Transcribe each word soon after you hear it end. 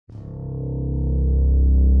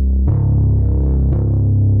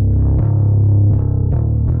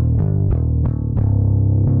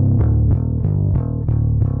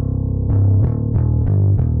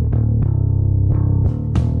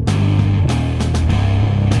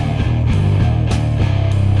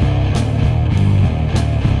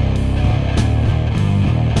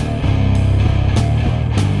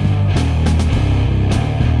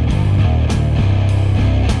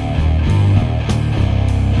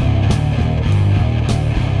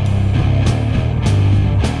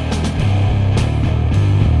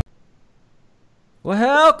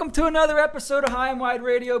welcome to another episode of High and Wide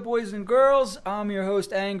Radio, boys and girls. I'm your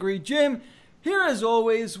host, Angry Jim, here as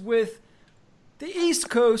always with the East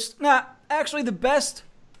Coast, actually the best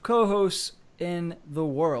co-hosts in the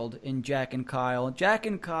world in Jack and Kyle. Jack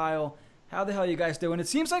and Kyle, how the hell are you guys doing? It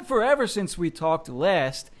seems like forever since we talked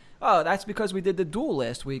last. Oh, that's because we did the duel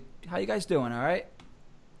last week. How you guys doing, all right?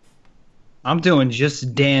 I'm doing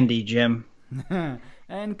just dandy, Jim.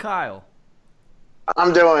 And Kyle?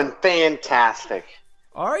 I'm doing fantastic.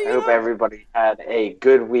 Are you? I hope everybody had a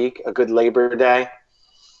good week, a good Labor Day.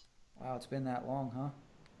 Wow, it's been that long, huh?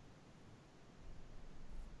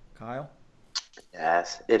 Kyle?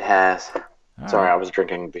 Yes, it has. All Sorry, right. I was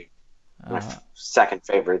drinking my second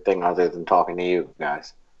favorite thing other than talking to you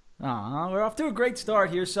guys. We're off to a great start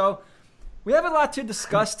here. So we have a lot to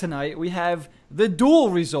discuss tonight. We have the duel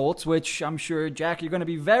results, which I'm sure, Jack, you're going to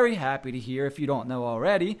be very happy to hear if you don't know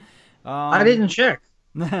already. I didn't check.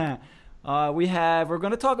 We're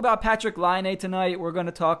going to talk about Patrick Laine tonight. We're going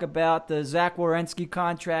to talk about the Zach Werenski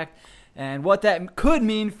contract and what that could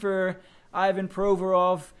mean for Ivan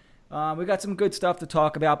Provorov. We got some good stuff to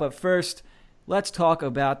talk about, but first, let's talk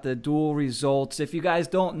about the duel results. If you guys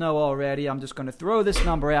don't know already, I'm just going to throw this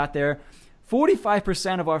number out there.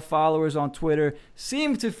 45% of our followers on Twitter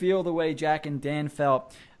seem to feel the way Jack and Dan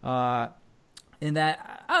felt. In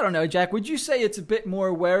that, I don't know, Jack, would you say it's a bit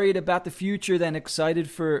more worried about the future than excited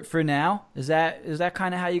for now? Is that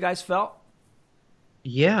kind of how you guys felt?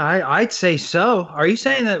 Yeah, I'd say so. Are you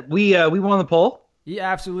saying that we won the poll? He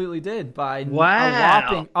absolutely did by a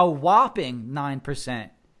whopping 9%.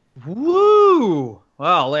 Woo!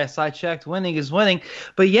 Well, last I checked, winning is winning.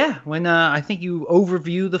 But yeah, when I think you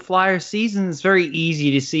overview the Flyers season, it's very easy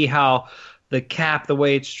to see how the cap, the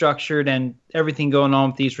way it's structured, and everything going on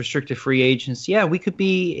with these restricted free agents, yeah, we could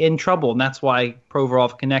be in trouble. And that's why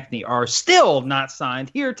Provorov and Konechny are still not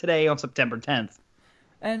signed here today on September 10th.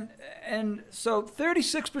 And so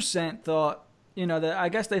 36% thought, that I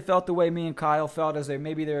guess they felt the way me and Kyle felt, as they're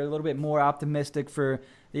a little bit more optimistic for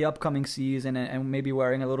the upcoming season and maybe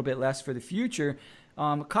worrying a little bit less for the future.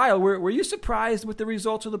 Kyle, were you surprised with the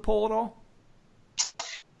results of the poll at all?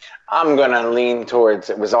 I'm going to lean towards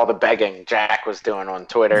it was all the begging Jack was doing on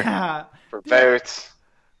Twitter for votes.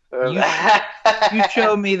 You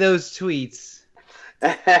showed me those tweets.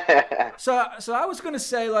 So I was going to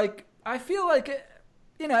say, I feel like,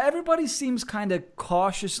 everybody seems kind of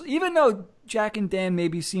cautious. Even though Jack and Dan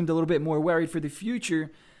maybe seemed a little bit more worried for the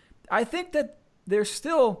future, I think that we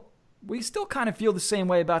still kind of feel the same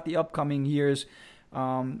way about the upcoming years,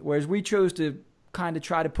 whereas we chose to kind of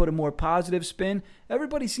try to put a more positive spin.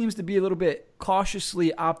 Everybody seems to be a little bit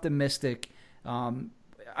cautiously optimistic.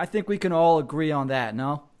 I think we can all agree on that,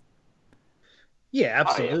 no? Yeah,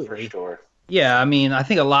 absolutely. Oh, yeah, for sure. Yeah, I mean, I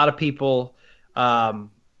think a lot of people you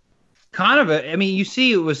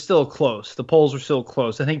see it was still close. The polls were still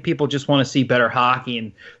close. I think people just want to see better hockey,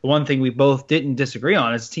 and the one thing we both didn't disagree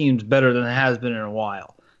on is teams better than it has been in a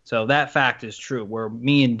while. So that fact is true, where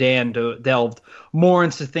me and Dan delved more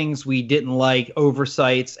into things we didn't like,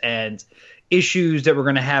 oversights and issues that we're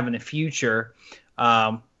going to have in the future.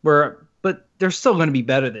 But they're still going to be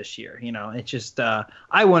better this year. It's just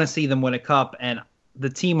I want to see them win a cup, and the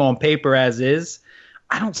team on paper as is,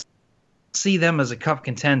 I don't see them as a cup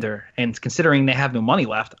contender. And considering they have no money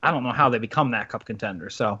left, I don't know how they become that cup contender.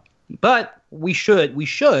 So, but we should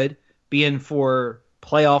be in for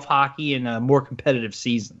playoff hockey and a more competitive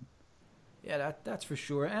season. Yeah, that's for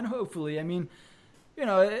sure. And hopefully, I mean, we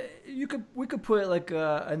could put like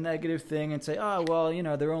a negative thing and say, oh, well,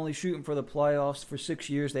 they're only shooting for the playoffs for 6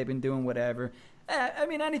 years. They've been doing whatever. I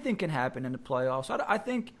mean, anything can happen in the playoffs. I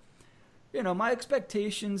think, my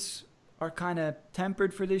expectations are kind of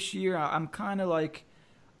tempered for this year. I'm kind of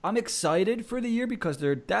I'm excited for the year because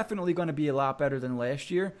they're definitely going to be a lot better than last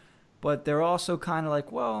year. But they're also kind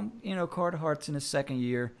of Carter Hart's in his second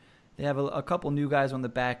year. They have a couple new guys on the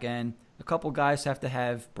back end. A couple guys have to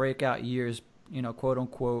have breakout years, quote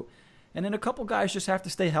unquote. And then a couple guys just have to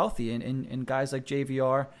stay healthy. And guys like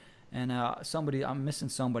JVR and I'm missing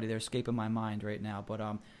somebody. They're escaping my mind right now. But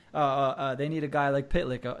they need a guy like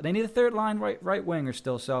Pitlick. They need a third line right winger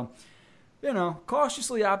still. So,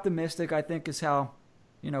 cautiously optimistic, I think, is how,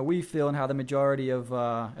 we feel and how the majority of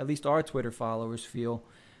at least our Twitter followers feel.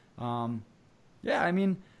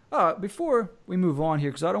 Before we move on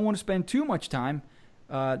here, because I don't want to spend too much time,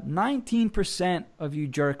 19% of you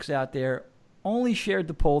jerks out there only shared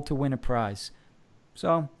the poll to win a prize.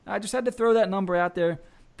 So I just had to throw that number out there.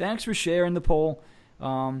 Thanks for sharing the poll.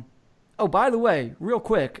 By the way, real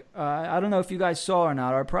quick, I don't know if you guys saw or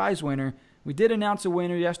not, our prize winner, we did announce a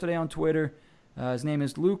winner yesterday on Twitter. His name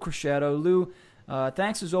is Lou Crescetto. Lou,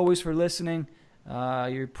 thanks as always for listening.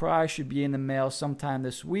 Your prize should be in the mail sometime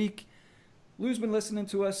this week. Lou's been listening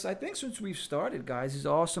to us, I think, since we've started, guys. He's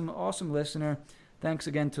an awesome listener. Thanks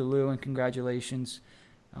again to Lou, and congratulations.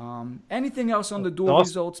 Anything else on the duel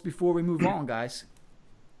results before we move on, guys?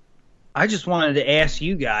 I just wanted to ask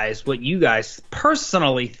you guys what you guys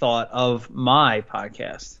personally thought of my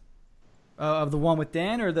podcast. Of the one with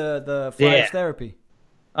Dan or the Flyers Therapy?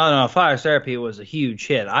 Oh, no, Flyers Therapy was a huge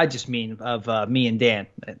hit. I just mean of me and Dan.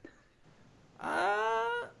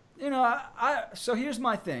 So here's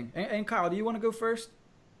my thing. And Kyle, do you want to go first?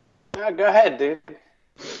 Go ahead, dude.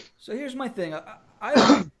 So here's my thing.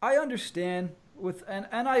 I understand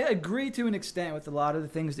and I agree to an extent with a lot of the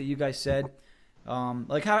things that you guys said.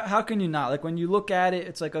 Like how can you not? Like when you look at it,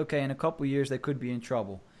 it's like, okay, in a couple years they could be in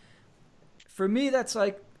trouble. For me, that's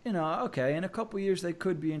like, okay, in a couple years they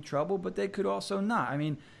could be in trouble, but they could also not. I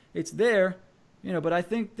mean, it's there, but I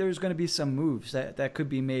think there's going to be some moves that could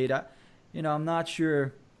be made. I'm not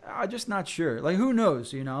sure. I'm just not sure. Like, who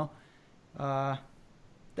knows,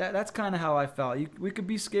 That's kind of how I felt. We could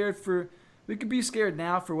be scared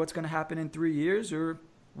now for what's going to happen in 3 years, or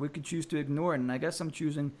we could choose to ignore it. And I guess I'm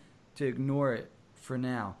choosing to ignore it for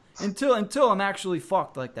now until I'm actually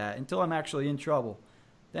fucked like that. Until I'm actually in trouble.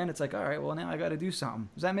 Then it's like, all right, well, now I got to do something.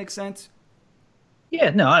 Does that make sense?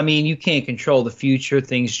 Yeah, no, I mean, you can't control the future.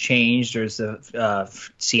 Things change. There's the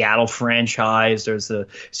Seattle franchise. There's the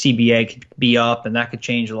CBA could be up, and that could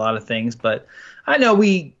change a lot of things. But I know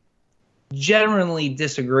we generally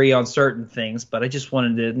disagree on certain things, but I just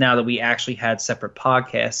wanted to, now that we actually had separate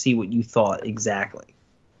podcasts, see what you thought exactly.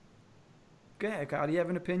 Okay, Kyle, do you have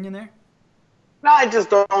an opinion there? No, I just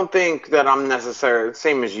don't think that I'm necessarily,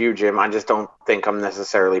 same as you, Jim, I just don't think I'm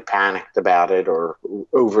necessarily panicked about it or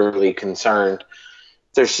overly concerned.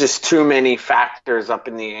 There's just too many factors up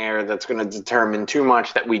in the air that's going to determine too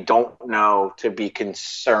much that we don't know to be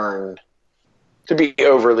concerned, to be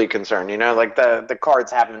overly concerned. Like the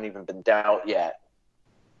cards haven't even been dealt yet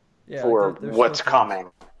for what's coming.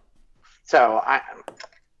 So,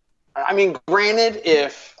 I mean, granted,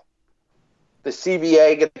 if the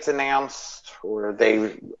CBA gets announced or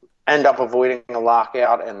they end up avoiding a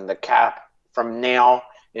lockout and the cap from now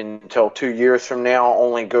until 2 years from now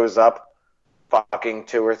only goes up fucking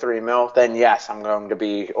 $2 or $3 million, then yes, I'm going to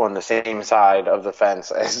be on the same side of the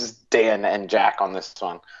fence as Dan and Jack on this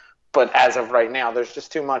one. But as of right now, there's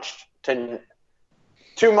just too much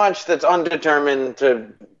that's undetermined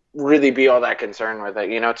to really be all that concerned with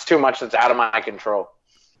it. It's too much that's out of my control.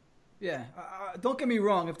 Yeah, don't get me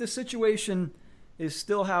wrong. If this situation is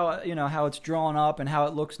still how it's drawn up and how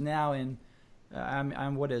it looks now in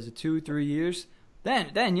I'm what is it, 2-3 years,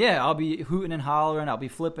 then yeah, I'll be hooting and hollering, I'll be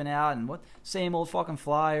flipping out, and what, same old fucking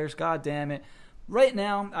Flyers, god damn it. Right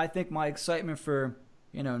now, I think my excitement for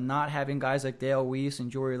not having guys like Dale Weiss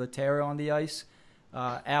and Jori Lehtera on the ice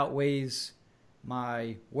outweighs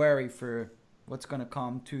my worry for what's going to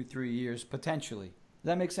come 2-3 years potentially. Does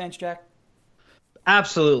that make sense, Jack?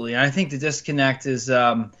 Absolutely. I think the disconnect is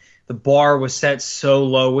the bar was set so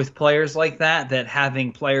low with players like that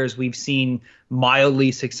having players we've seen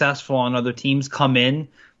mildly successful on other teams come in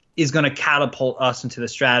is going to catapult us into the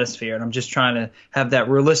stratosphere. And I'm just trying to have that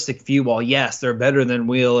realistic view. While, yes, they're better than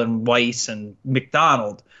Wheel and Weiss and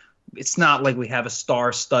McDonald, it's not like we have a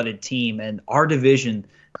star-studded team. And our division,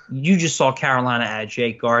 you just saw Carolina add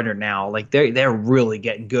Jake Gardiner now. Like, they're really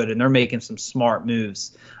getting good, and they're making some smart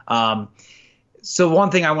moves. So one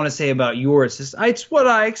thing I want to say about yours is it's what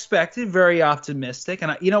I expected, very optimistic.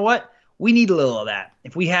 And you know what? We need a little of that.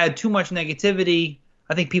 If we had too much negativity,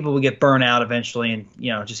 I think people would get burnt out eventually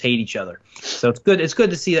and, just hate each other. So it's good. It's good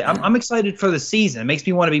to see that. I'm excited for the season. It makes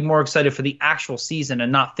me want to be more excited for the actual season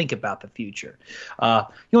and not think about the future. The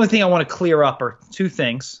only thing I want to clear up are two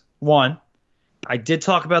things. One, I did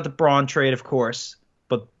talk about the Braun trade, of course,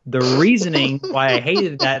 but the reasoning why I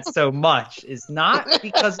hated that so much is not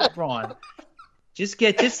because of Braun. Just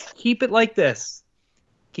keep it like this.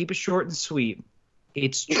 Keep it short and sweet.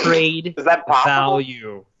 It's trade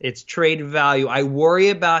value. It's trade value. I worry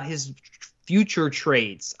about his future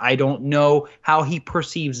trades. I don't know how he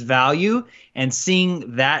perceives value, and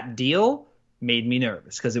seeing that deal made me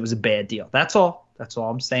nervous because it was a bad deal. That's all. That's all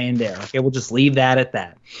I'm saying there. Okay, we'll just leave that at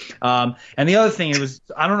that. And the other thing,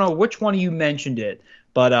 I don't know which one of you mentioned it,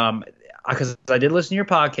 but because I did listen to your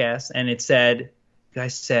podcast, and it said, you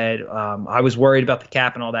guys said, I was worried about the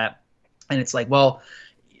cap and all that. And it's like, well,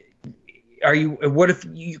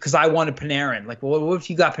 because I wanted Panarin. Like, well, what if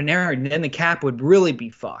you got Panarin? Then the cap would really be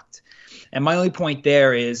fucked. And my only point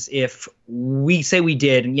there is, if we say we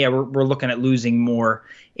did, and yeah, we're looking at losing more.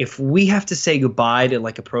 If we have to say goodbye to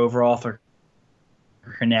like a Provorov or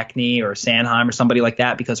Konechny or Sanheim or somebody like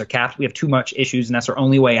that because our cap, we have too much issues and that's our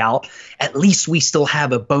only way out. At least we still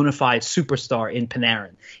have a bona fide superstar in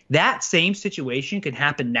Panarin. That same situation can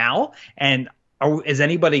happen now. And is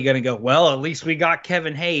anybody going to go, well, at least we got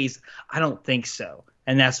Kevin Hayes? I don't think so.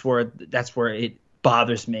 And that's where it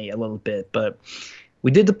bothers me a little bit. But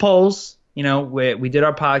we did the polls. We did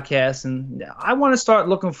our podcast, and I want to start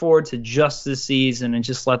looking forward to just this season and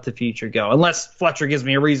just let the future go. Unless Fletcher gives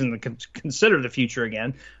me a reason to consider the future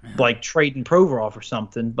again, like trading Provorov or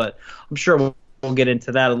something. But I'm sure we'll get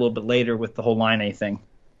into that a little bit later with the whole Line thing.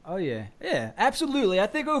 Oh yeah, absolutely. I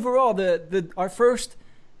think overall our first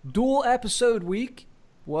dual episode week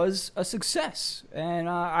was a success, and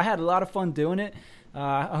I had a lot of fun doing it.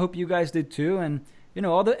 I hope you guys did too, and.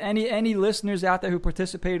 Any listeners out there who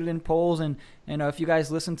participated in polls, and if you guys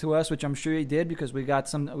listened to us, which I'm sure you did because we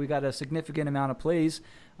got a significant amount of plays.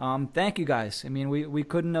 Thank you guys. I mean, we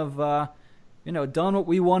couldn't have done what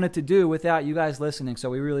we wanted to do without you guys listening. So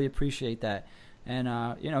we really appreciate that, and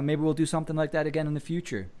maybe we'll do something like that again in the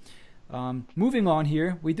future. Moving on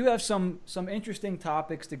here, we do have some interesting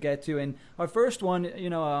topics to get to, and our first one,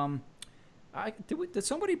 did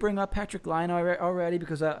somebody bring up Patrik Laine already?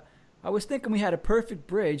 Because I was thinking we had a perfect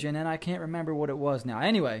bridge, and then I can't remember what it was now.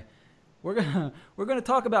 Anyway, we're gonna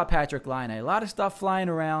talk about Patrik Laine. A lot of stuff flying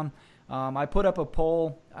around. I put up a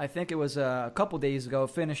poll. I think it was a couple days ago.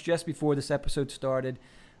 Finished just before this episode started.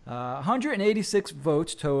 186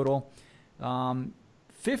 votes total.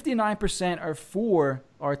 59% are for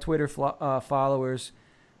our Twitter followers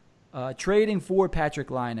trading for Patrik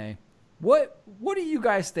Laine. What do you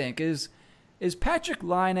guys think? Is Patrik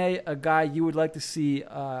Laine a guy you would like to see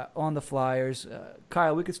on the Flyers?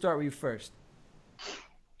 Kyle, we could start with you first.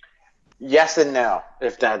 Yes and no,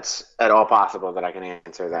 if that's at all possible that I can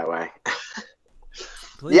answer that way.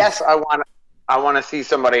 Yes, I want to see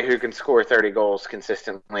somebody who can score 30 goals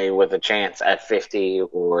consistently with a chance at 50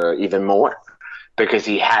 or even more because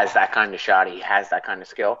he has that kind of shot. He has that kind of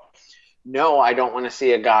skill. No, I don't want to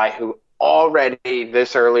see a guy who already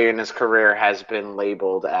this early in his career has been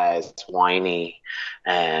labeled as whiny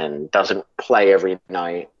and doesn't play every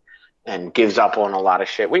night and gives up on a lot of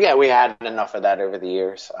shit. We had enough of that over the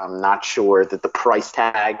years. I'm not sure that the price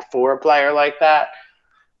tag for a player like that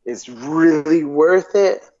is really worth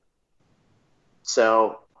it.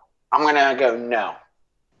 So I'm going to go no.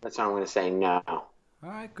 That's what I'm going to say, no. All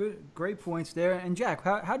right, good. Great points there. And Jack,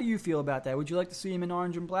 how do you feel about that? Would you like to see him in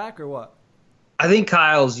orange and black or what? I think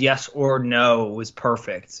Kyle's yes or no was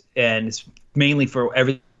perfect, and it's mainly for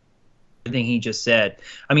everything he just said.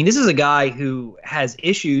 I mean, this is a guy who has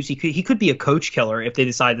issues. He could be a coach killer if they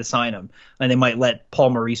decide to sign him, and they might let Paul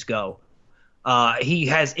Maurice go. He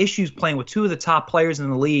has issues playing with two of the top players in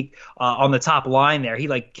the league on the top line there. He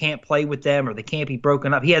can't play with them, or they can't be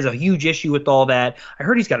broken up. He has a huge issue with all that. I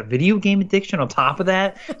heard he's got a video game addiction on top of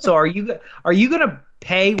that. So are you going to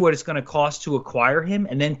pay what it's going to cost to acquire him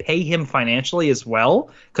and then pay him financially as well?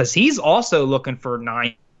 Because he's also looking for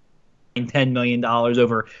 $9-10 million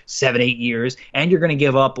over 7-8 years, and you're going to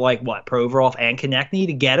give up Provorov and Konechny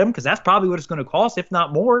to get him, because that's probably what it's going to cost, if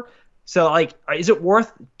not more. So is it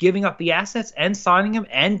worth giving up the assets and signing him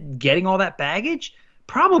and getting all that baggage?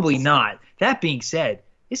 Probably not. That being said,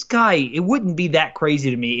 this guy, it wouldn't be that crazy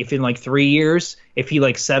to me if in 3 years, if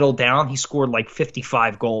he settled down, he scored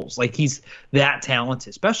 55 goals. He's that talented,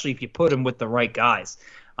 especially if you put him with the right guys.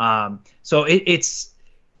 So it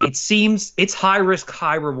seems it's high risk,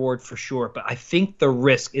 high reward for sure, but I think the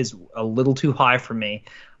risk is a little too high for me.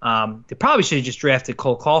 They probably should have just drafted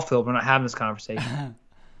Cole Caulfield. We're not having this conversation.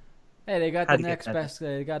 Hey, they got the next best.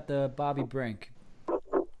 They got the Bobby Brink.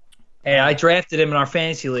 Hey, I drafted him in our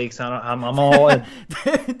fantasy league, so I'm all in.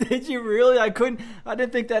 Did you really? I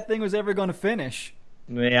didn't think that thing was ever going to finish.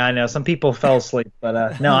 Yeah, I know. Some people fell asleep,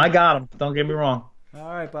 but no, I got him. Don't get me wrong.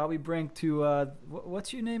 All right, Bobby Brink to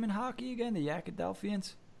what's your name in hockey again? The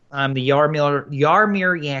Yakadelphians? I'm the Yarmir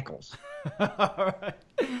Yackles. All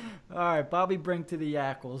right, Bobby Brink to the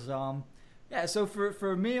Yackles. Yeah. So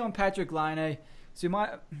for me on Patrik Laine. See,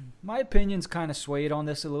 my opinion's kind of swayed on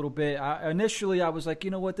this a little bit. Initially, I was like,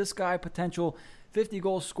 you know what, this guy, potential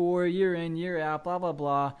 50-goal scorer, year in, year out, blah, blah,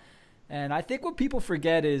 blah. And I think what people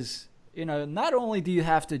forget is, not only do you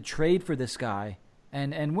have to trade for this guy,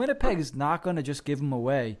 and Winnipeg is not going to just give him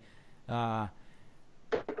away, you're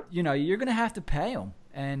going to have to pay him.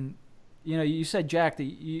 And, you said, Jack, that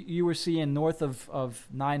you were seeing north of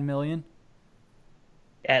 $9 million?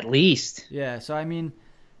 At least. Yeah, so, I mean...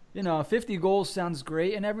 50 goals sounds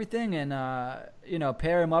great and everything, and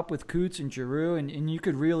pair him up with Coots and Giroux, and you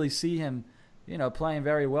could really see him playing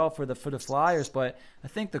very well for the Flyers, but I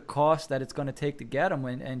think the cost that it's going to take to get him,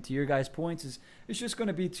 and to your guys' points, is it's just going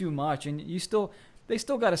to be too much. And they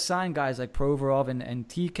still got to sign guys like Provorov and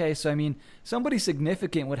TK. So I mean, somebody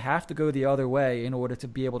significant would have to go the other way in order to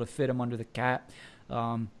be able to fit him under the cap.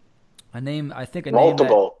 Multiple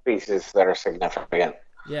pieces that are significant.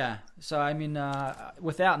 Yeah. So I mean,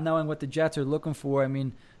 without knowing what the Jets are looking for, I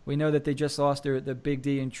mean, we know that they just lost the Big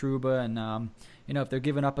D and Trouba, and if they're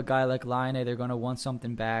giving up a guy like Line, they're going to want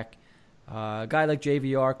something back. A guy like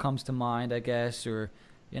JVR comes to mind, I guess, or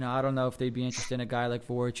I don't know if they'd be interested in a guy like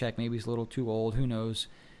Voracek. Maybe he's a little too old. Who knows?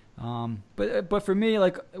 But for me,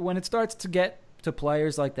 like when it starts to get to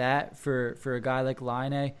players like that, for a guy like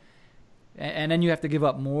Line, and then you have to give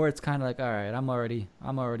up more, it's kind of like, all right, I'm already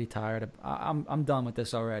tired. I'm done with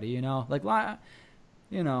this already. Like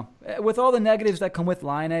with all the negatives that come with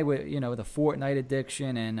Line, with the Fortnite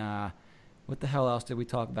addiction and what the hell else did we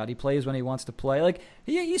talk about? He plays when he wants to play. Like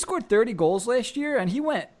he scored 30 goals last year, and he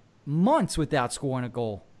went months without scoring a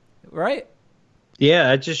goal, right?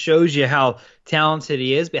 Yeah, it just shows you how talented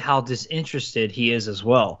he is, but how disinterested he is as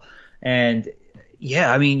well. And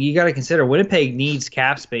yeah, I mean, you got to consider Winnipeg needs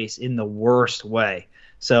cap space in the worst way.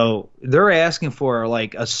 So they're asking for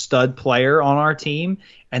like a stud player on our team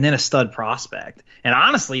and then a stud prospect. And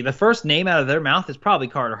honestly, the first name out of their mouth is probably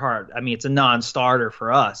Carter Hart. I mean, it's a non-starter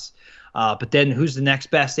for us. But then who's the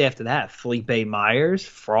next best after that? Felipe Myers,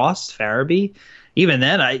 Frost, Farabee? Even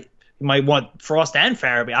then, you might want Frost and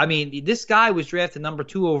Farabee. I mean, this guy was drafted number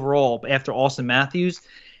 2 overall after Austin Matthews,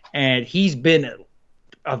 and he's been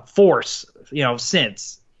a force,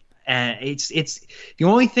 since. And it's the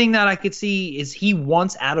only thing that I could see is he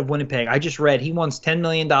wants out of Winnipeg. I just read he wants $10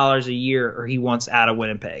 million a year, or he wants out of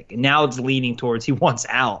Winnipeg. And now it's leaning towards he wants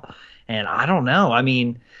out. And I don't know. I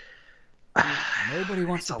mean, nobody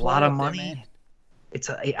wants to play a lot of money.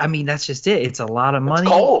 I mean, that's just it. It's a lot of money. It's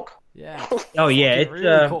cold. Yeah. Oh yeah, it's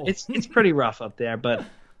really cold. it's pretty rough up there, but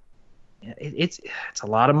it's a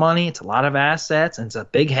lot of money. It's a lot of assets, and it's a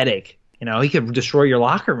big headache. He could destroy your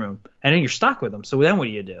locker room, and then you're stuck with him. So then what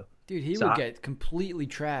do you do? Dude, he would get completely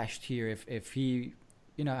trashed here if he,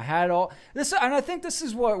 had all this. And I think this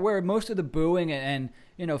is where most of the booing and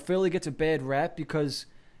Philly gets a bad rep because,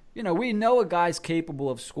 we know a guy's capable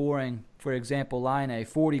of scoring, for example, Line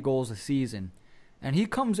 40 goals a season, and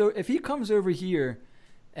if he comes over here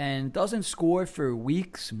and doesn't score for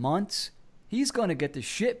weeks, months, he's gonna get the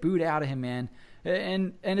shit booed out of him, man.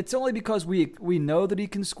 And it's only because we know that he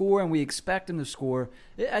can score and we expect him to score.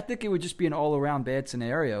 I think it would just be an all-around bad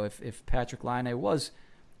scenario if Patrick Laine was,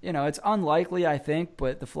 it's unlikely, I think,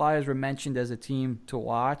 but the Flyers were mentioned as a team to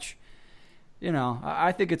watch.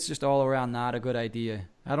 I think it's just all around not a good idea.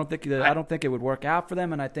 I don't think it would work out for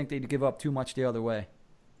them, and I think they'd give up too much the other way.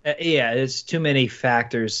 Yeah, there's too many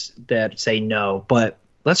factors that say no, but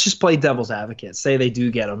let's just play devil's advocate. Say they do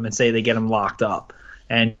get him, and say they get him locked up,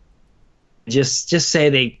 and just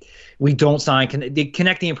say we don't sign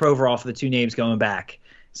Konecny and Provorov for the 2 names going back.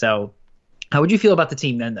 So how would you feel about the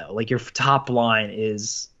team then, though? Like your top line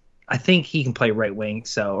is, I think he can play right wing,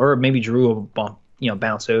 or maybe Giroux will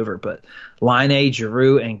bounce over, but Laine,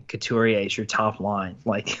 Giroux, and Couturier is your top line.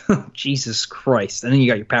 Like, Jesus Christ. And then you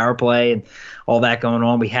got your power play and all that going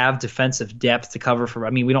on. We have defensive depth to cover for. I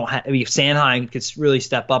mean, we don't have. I mean, if Sanheim could really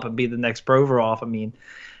step up and be the next Provorov, I mean,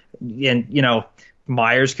 and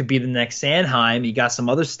Myers could be the next Sanheim. You got some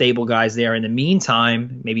other stable guys there. In the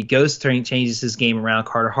meantime, maybe Ghost changes his game around.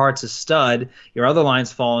 Carter Hart's a stud. Your other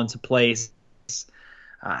lines fall into place.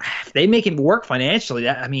 If they make it work financially,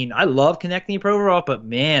 I love Konecny and Provorov, but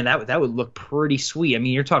man, that would look pretty sweet. I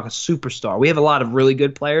mean, you're talking superstar. We have a lot of really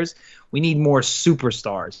good players. We need more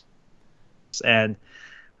superstars. And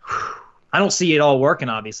I don't see it all working,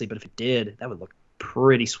 obviously, but if it did, that would look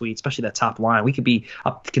pretty sweet, especially that top line. We could be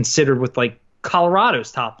considered with like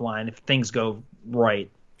Colorado's top line if things go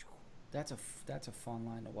right. That's a fun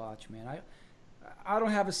line to watch, man. I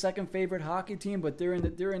don't have a second favorite hockey team, but during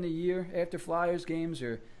the year after Flyers games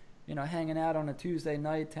or hanging out on a Tuesday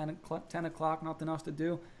night, 10 o'clock, nothing else to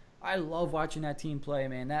do, I love watching that team play,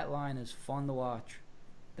 man. That line is fun to watch.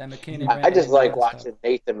 That McKinnon. I just like watching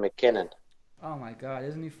Nathan McKinnon. Oh my God,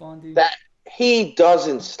 isn't he fun, dude? That he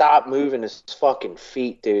doesn't stop moving his fucking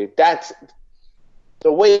feet, dude. That's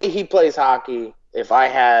the way he plays hockey. If I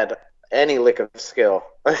had any lick of skill,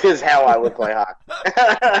 is how I would play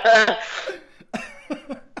hockey.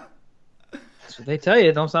 That's what they tell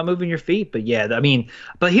you. Don't stop moving your feet. But yeah, I mean,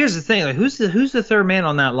 but here's the thing: like, who's the third man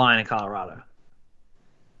on that line in Colorado?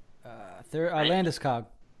 Landeskog.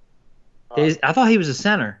 I thought he was a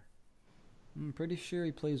center. I'm pretty sure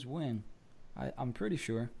he plays wing. I'm pretty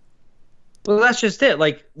sure. Well, that's just it.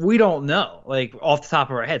 Like, we don't know, like, off the top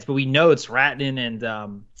of our heads, but we know it's Ratton and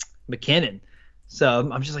McKinnon. So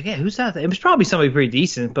I'm just like, yeah, who's that? It was probably somebody pretty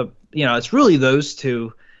decent, but, it's really those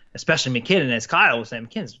two, especially McKinnon. As Kyle was saying,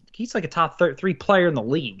 he's like a top 3 player in the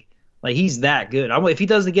league. Like, he's that good. If he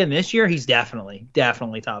does it again this year, he's definitely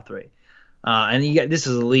top 3. And this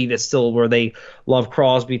is a league that's still where they love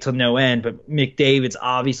Crosby to no end, but McDavid's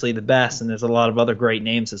obviously the best, and there's a lot of other great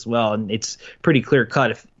names as well, and it's pretty clear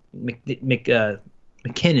cut if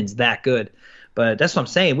McKinnon's that good. But that's what I'm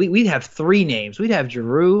saying. We'd have 3 names. We'd have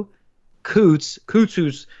Giroux, Coots,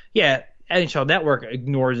 who's, NHL Network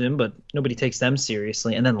ignores him, but nobody takes them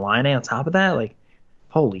seriously, and then Laine on top of that, like,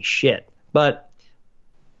 holy shit. But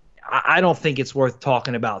I don't think it's worth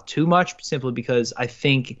talking about too much, simply because I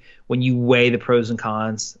think when you weigh the pros and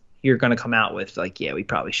cons, you're going to come out with, like, yeah, we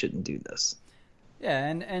probably shouldn't do this. Yeah,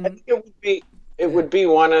 and I think it would be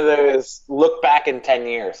one of those look back in 10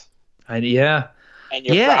 years. Yeah. And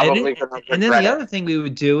you're probably going to and then the other thing we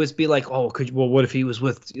would do is be like, what if he was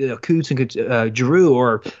with Coots and Giroux,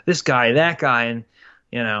 or this guy, that guy, and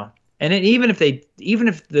and then even if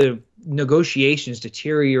the negotiations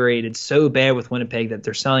deteriorated so bad with Winnipeg that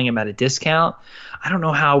they're selling him at a discount, I don't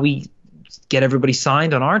know how we get everybody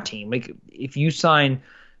signed on our team. Like, if you sign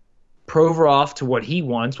Provorov to what he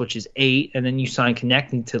wants, which is 8, and then you sign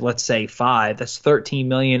Konecny to, let's say, 5, that's $13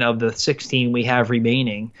 million of the 16 we have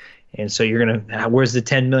remaining. And so you're gonna, where's the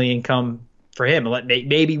 $10 million come for him?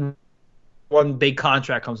 Maybe one big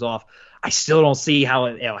contract comes off. I still don't see how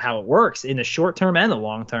it works in the short term and the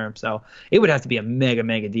long term. So it would have to be a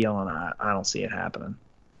mega deal, and I don't see it happening.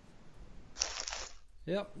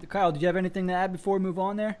 Yep. Kyle, did you have anything to add before we move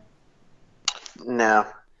on there? No.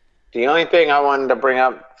 The only thing I wanted to bring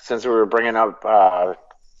up, since we were bringing up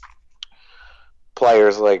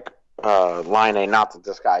players like Laine, not that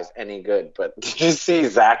this guy's any good, but did you see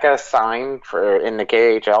Zacha signed in the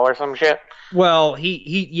KHL or some shit? Well,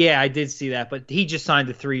 I did see that, but he just signed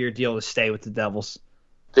a 3-year deal to stay with the Devils.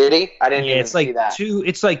 Did he? I didn't even see that.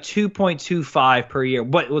 It's like 2.25 per year.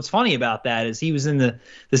 What's funny about that is he was in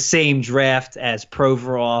the same draft as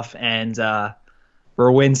Provorov and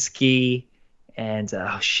Rowinski and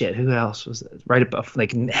who else was right above,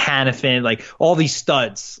 like Hanifin, like all these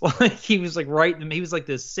studs. Like he was like he was like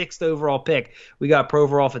the 6th overall pick. We got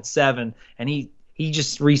Provorov at 7, and he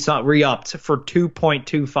just re-upped for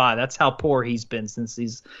 2.25. That's how poor he's been since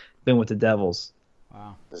he's been with the Devils.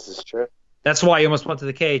 Wow, this is true. That's why he almost went to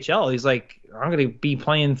the KHL. He's like, I'm going to be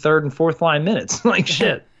playing 3rd and 4th line minutes. Like,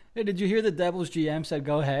 shit. Hey, did you hear the Devils GM said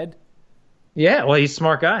go ahead? Yeah, well, he's a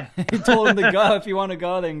smart guy. He told him to go. If you want to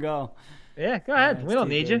go, then go. Yeah, go ahead. Yeah, we don't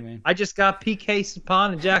need you. Man. I just got PK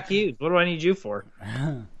Subban and Jack Hughes. What do I need you for?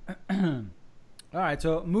 All right,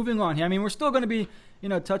 so moving on here. I mean, we're still going to be,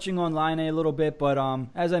 touching on Laine a little bit, but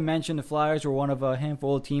as I mentioned, the Flyers were one of a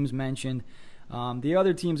handful of teams mentioned. The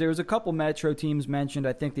other teams, there was a couple Metro teams mentioned.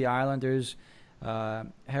 I think the Islanders,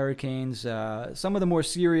 Hurricanes, some of the more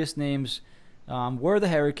serious names were the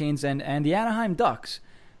Hurricanes and the Anaheim Ducks.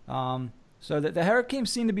 So the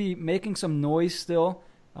Hurricanes seem to be making some noise still.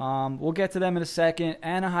 We'll get to them in a second.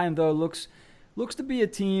 Anaheim, though, looks to be a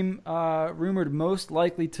team rumored most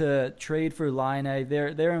likely to trade for Laine.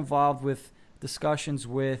 They're involved with discussions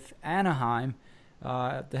with Anaheim.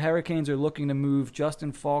 The Hurricanes are looking to move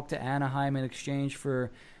Justin Falk to Anaheim in exchange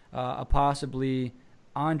for a possibly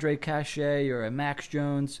Andre Cachet or a Max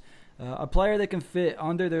Jones, a player that can fit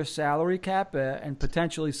under their salary cap and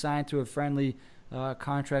potentially sign to a friendly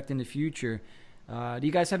contract in the future. Do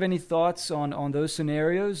you guys have any thoughts on those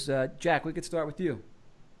scenarios? Jack, we could start with you.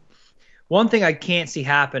 One thing I can't see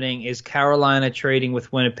happening is Carolina trading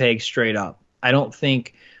with Winnipeg straight up. I don't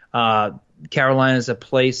think Carolina is a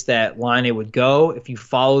place that Laine would go if you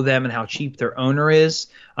follow them and how cheap their owner is.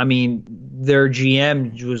 I mean, their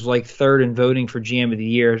GM was like 3rd in voting for GM of the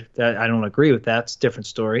year. That I don't agree with that. It's a different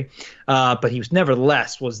story. But he was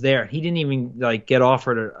nevertheless was there. He didn't even get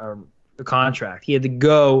offered a contract. He had to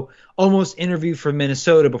go almost interview for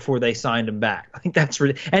Minnesota before they signed him back. I think that's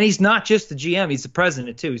and he's not just the GM, he's the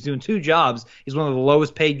president too. He's doing 2 jobs. He's one of the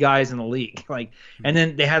lowest paid guys in the league. And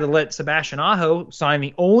then they had to let Sebastian Aho sign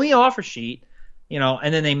the only offer sheet,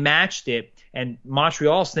 and then they matched it. And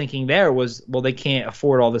Montreal's thinking there was, well, they can't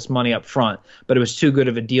afford all this money up front, but it was too good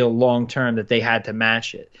of a deal long term that they had to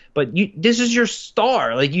match it. But this is your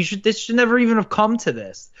star. This should never even have come to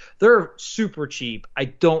this. They're super cheap. I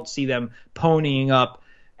don't see them ponying up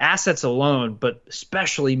assets alone, but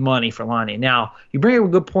especially money for Laine. Now, you bring up a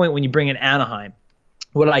good point when you bring in Anaheim.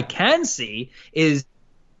 What I can see is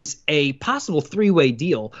a possible three-way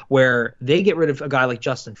deal where they get rid of a guy like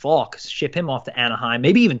Justin Falk, ship him off to Anaheim,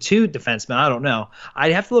 maybe even two defensemen. I don't know.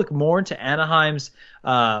 I'd have to look more into Anaheim's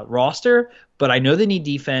roster, but I know they need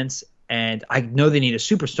defense, and I know they need a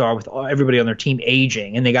superstar with everybody on their team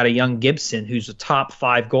aging, and they got a young Gibson who's a top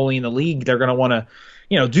 5 goalie in the league. They're going to want to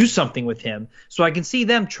do something with him. So I can see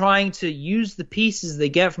them trying to use the pieces they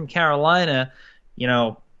get from Carolina.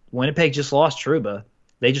 Winnipeg just lost Trouba.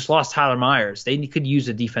 They just lost Tyler Myers. They could use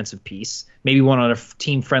a defensive piece, maybe one on a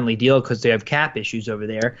team-friendly deal because they have cap issues over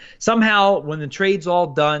there. Somehow, when the trade's all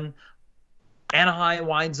done, Anaheim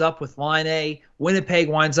winds up with Line A, Winnipeg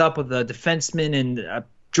winds up with a defenseman and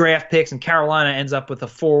draft picks, and Carolina ends up with a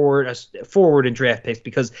forward and draft picks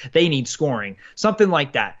because they need scoring. Something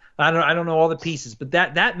like that. I don't know all the pieces, but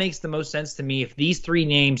that makes the most sense to me if these three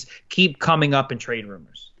names keep coming up in trade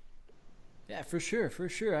rumors. Yeah, for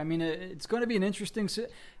sure. I mean, it's going to be an interesting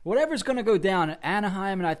 – whatever's going to go down,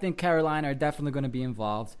 Anaheim and I think Carolina are definitely going to be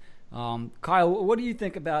involved. Kyle, what do you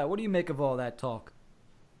think about it? What do you make of all that talk?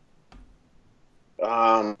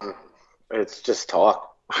 It's just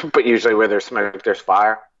talk, but usually where there's smoke, there's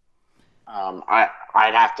fire. I'd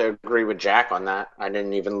have to agree with Jack on that. I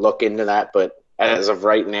didn't even look into that, but as of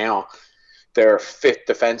right now, their 5th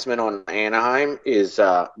defenseman on Anaheim is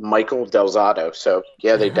Michael Del Zotto. So,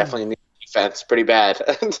 yeah, they definitely need defense pretty bad.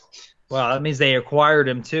 Well, that means they acquired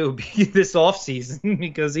him, too, this offseason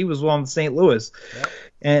because he was on St. Louis. Yep.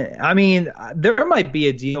 And, I mean, there might be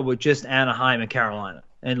a deal with just Anaheim and Carolina.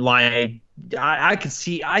 And Line A, I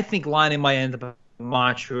think Line A might end up in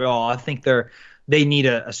Montreal. I think they need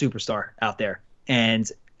a superstar out there. And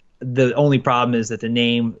the only problem is that the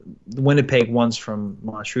name Winnipeg wants from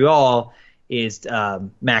Montreal is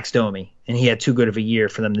Max Domi, and he had too good of a year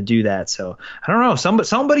for them to do that. So I don't know.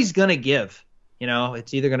 Somebody's going to give.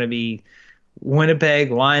 It's either going to be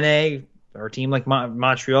Winnipeg, Line A, or a team like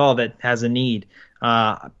Montreal that has a need.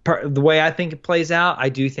 The way I think it plays out, I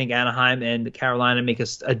do think Anaheim and Carolina make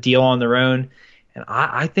a deal on their own. And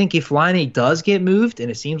I think if Line A does get moved,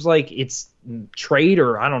 and it seems like it's trade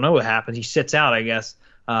or I don't know what happens, he sits out, I guess,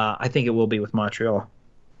 I think it will be with Montreal.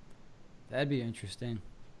 That'd be interesting.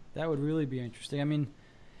 That would really be interesting. I mean,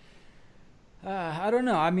 I don't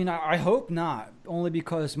know. I mean, I hope not, only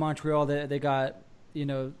because Montreal, they got,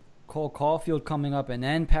 Cole Caulfield coming up and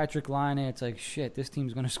then Patrick Laine. It's like, shit, this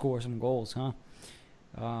team's going to score some goals, huh?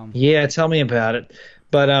 Yeah, tell me about it.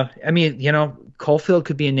 But, I mean, Caulfield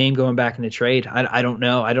could be a name going back in the trade. I don't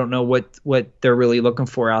know. I don't know what they're really looking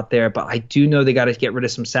for out there, but I do know they got to get rid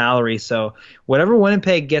of some salary. So whatever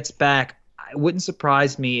Winnipeg gets back, it wouldn't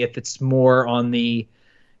surprise me if it's more on the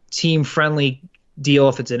team-friendly deal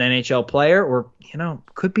if it's an NHL player or,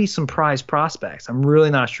 could be some prize prospects. I'm really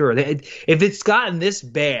not sure. If it's gotten this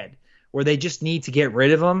bad where they just need to get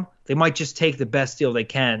rid of them, they might just take the best deal they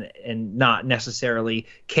can and not necessarily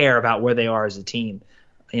care about where they are as a team,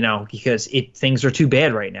 because things are too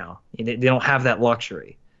bad right now. They don't have that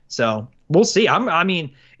luxury. So we'll see. I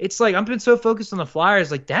mean, it's like I've been so focused on the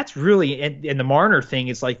Flyers. Like that's really and the Marner thing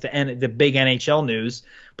is like the big NHL news.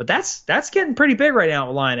 But that's getting pretty big right now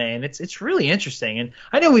with Line A, and it's really interesting. And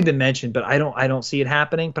I know we've been mentioned, but I don't see it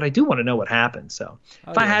happening. But I do want to know what happened. So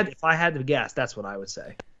if I had to guess, that's what I would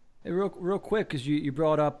say. Hey, real quick, because you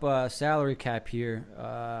brought up salary cap here.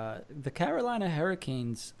 The Carolina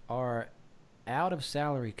Hurricanes are out of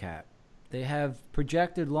salary cap. They have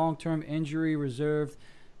projected long-term injury reserved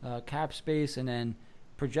cap space, and then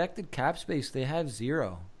projected cap space they have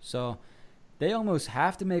 0. So they almost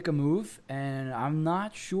have to make a move, and I'm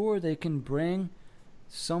not sure they can bring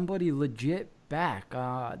somebody legit back.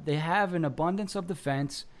 They have an abundance of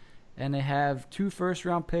defense, and they have 2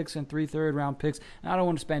 first-round picks and 3 third-round picks. And I don't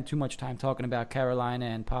want to spend too much time talking about Carolina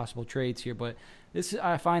and possible trades here, but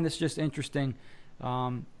I find this just interesting.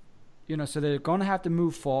 So they're going to have to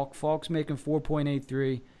move Falk. Falk's making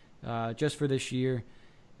 $4.83 just for this year.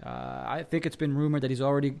 I think it's been rumored that he's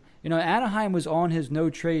already – Anaheim was on his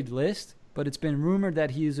no-trade list, but it's been rumored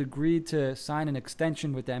that he has agreed to sign an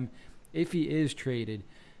extension with them if he is traded.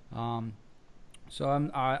 So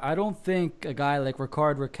I don't think a guy like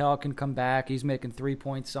Rickard Rakell can come back. He's making 3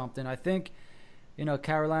 point something. I think,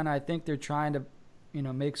 Carolina, I think they're trying to,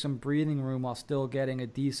 make some breathing room while still getting a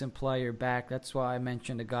decent player back. That's why I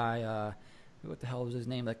mentioned a guy, what the hell was his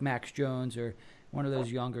name, like Max Jones or one of those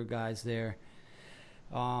younger guys there.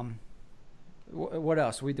 What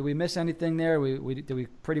else? Did we miss anything there? Did we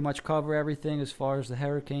pretty much cover everything as far as the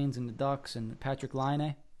Hurricanes and the Ducks and Patrick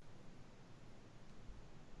Laine?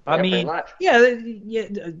 I mean, yeah.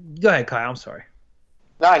 Go ahead, Kyle. I'm sorry.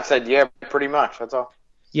 No, I said, yeah, pretty much. That's all.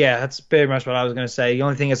 Yeah, that's pretty much what I was going to say. The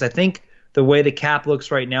only thing is I think the way the cap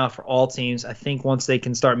looks right now for all teams, I think once they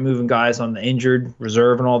can start moving guys on the injured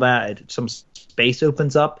reserve and all that, some space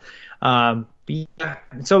opens up. But yeah,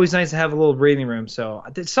 it's always nice to have a little breathing room. So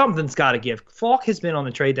something's got to give. Falk has been on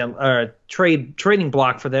the trading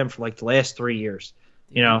block for them for like the last 3 years.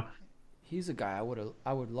 You know, he's a guy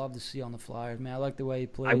I would love to see on the Flyers, man. I like the way he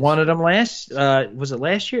plays. I wanted him last. Was it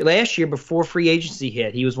last year? Last year before free agency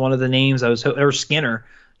hit, he was one of the names or Skinner.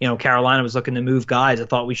 You know, Carolina was looking to move guys. I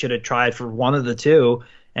thought we should have tried for one of the two,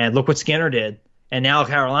 and look what Skinner did. And now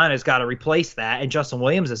Carolina's got to replace that, and Justin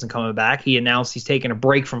Williams isn't coming back. He announced he's taking a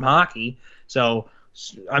break from hockey. So,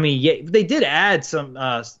 I mean, yeah, they did add some,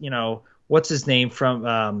 what's his name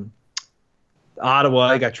from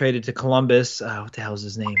Ottawa? He got traded to Columbus. What the hell's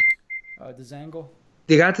his name? DeZangle.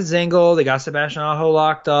 They got DeZangle. They got Sebastian Aho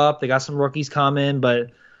locked up. They got some rookies coming. But,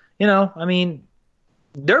 I mean,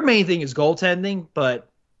 their main thing is goaltending, but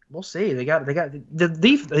we'll see. They got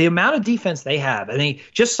the amount of defense they have. And they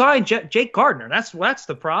just signed Jake Gardiner. That's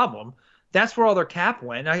the problem. That's where all their cap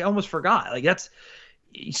went. I almost forgot.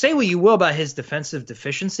 You say what you will about his defensive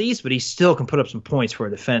deficiencies, but he still can put up some points for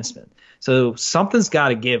a defenseman. So something's got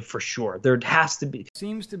to give for sure. There has to be.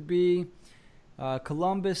 Seems to be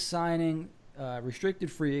Columbus signing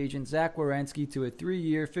restricted free agent Zach Werenski to a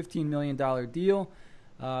 3-year, $15 million deal.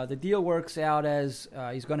 The deal works out as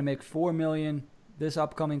he's going to make $4 million this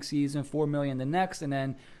upcoming season, $4 million the next, and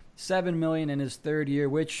then $7 million in his third year,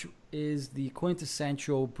 which is the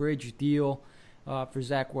quintessential bridge deal for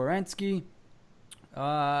Zach Werenski.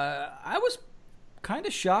 I was kind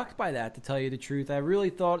of shocked by that, to tell you the truth. I really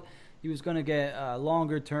thought he was going to get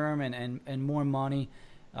longer term and more money.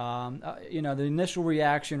 The initial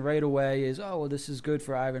reaction right away is, oh, well, this is good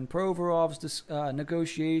for Ivan Provorov's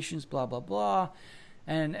negotiations, blah, blah, blah.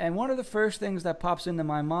 And one of the first things that pops into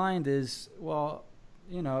my mind is, well,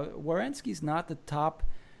 Werenski's not the top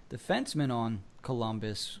defenseman on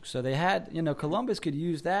Columbus. So they had, Columbus could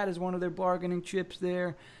use that as one of their bargaining chips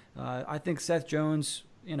there. I think Seth Jones,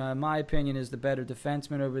 in my opinion, is the better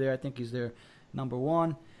defenseman over there. I think he's their number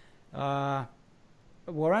one.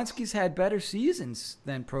 Werenski's had better seasons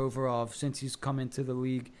than Provorov since he's come into the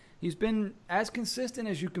league. He's been as consistent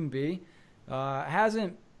as you can be.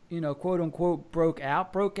 Hasn't, quote unquote, broke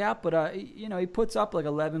out, but he puts up like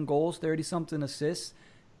 11 goals, 30-something assists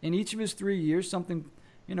in each of his 3 years. Something,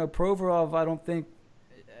 Provorov, I don't think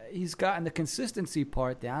he's gotten the consistency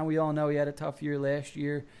part down. We all know he had a tough year last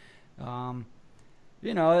year. I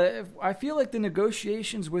feel like the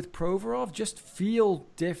negotiations with Provorov just feel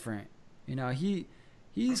different.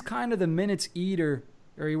 He's kind of the minutes eater,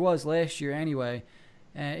 or he was last year anyway.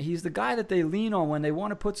 He's the guy that they lean on when they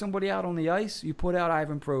want to put somebody out on the ice. You put out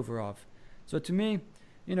Ivan Provorov. So to me,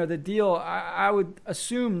 the deal, I would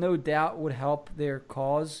assume no doubt would help their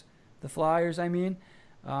cause, the Flyers, I mean.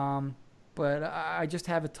 But I just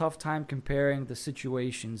have a tough time comparing the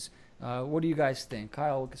situations. What do you guys think?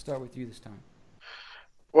 Kyle, we can start with you this time.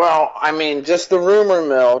 Well, I mean, just the rumor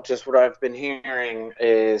mill, just what I've been hearing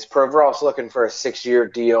is Provorov's looking for a 6-year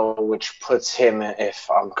deal, which puts him, if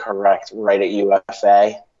I'm correct, right at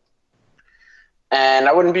UFA. And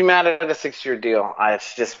I wouldn't be mad at a 6-year deal.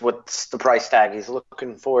 It's just what's the price tag he's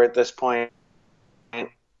looking for at this point. I'm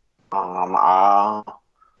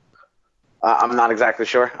not exactly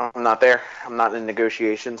sure. I'm not there. I'm not in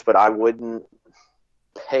negotiations, but I wouldn't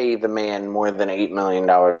pay the man more than $8 million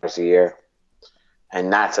a year.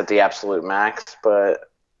 And that's at the absolute max, but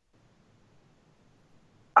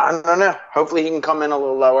I don't know. Hopefully he can come in a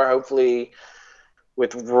little lower. Hopefully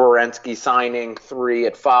with Werenski signing 3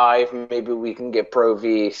 at 5, maybe we can get Pro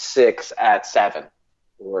V 6 at 7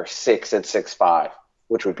 or 6 at 6.5,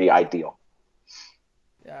 which would be ideal.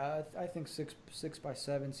 Yeah, I think 6 by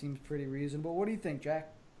 7 seems pretty reasonable. What do you think,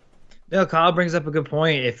 Jack? No, Kyle brings up a good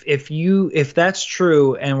point. If that's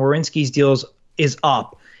true and Werenski's deal is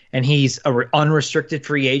up and he's an unrestricted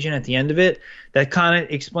free agent at the end of it, that kind of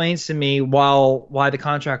explains to me why the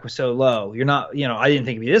contract was so low. You're not, I didn't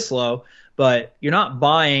think it'd be this low, but you're not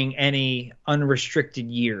buying any unrestricted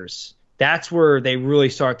years. That's where they really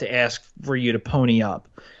start to ask for you to pony up.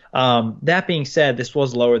 That being said, this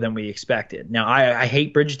was lower than we expected. Now, I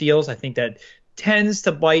hate bridge deals. I think that tends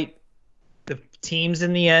to bite the teams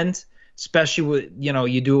in the end, especially with,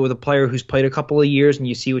 you do it with a player who's played a couple of years and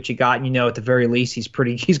you see what you got and at the very least he's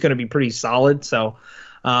going to be pretty solid. So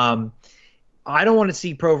I don't want to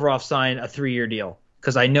see Provorov sign a 3-year deal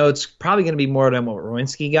because I know it's probably going to be more than what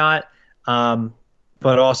Werenski got.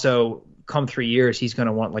 But also come 3 years, he's going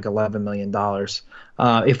to want like $11 million.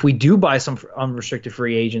 If we do buy some unrestricted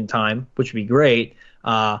free agent time, which would be great,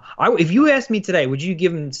 If you asked me today, would you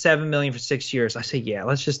give him $7 million for 6 years? I say, yeah,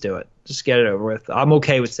 let's just do it. Just get it over with. I'm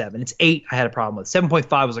okay with 7. It's 8. I had a problem with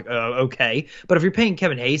 7.5. Was like, okay. But if you're paying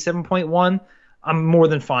Kevin Hayes 7.1, I'm more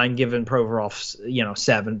than fine giving Provorov,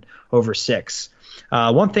 7 over 6.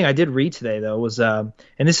 One thing I did read today though was, and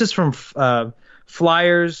this is from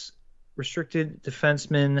Flyers restricted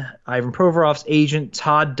defenseman Ivan Provorov's agent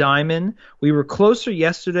Todd Diamond. We were closer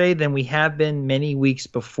yesterday than we have been many weeks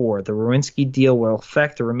before. The Werenski deal will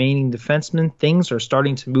affect the remaining defensemen. Things are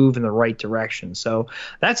starting to move in the right direction. So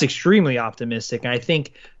that's extremely optimistic. And I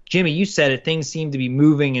think, Jimmy, you said it. Things seem to be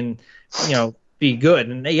moving and, be good.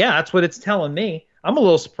 And yeah, that's what it's telling me. I'm a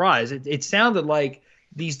little surprised. It sounded like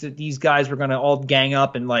these guys were going to all gang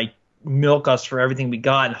up and like milk us for everything we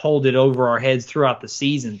got and hold it over our heads throughout the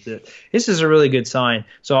season. This is a really good sign.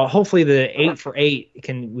 So hopefully the 8 for 8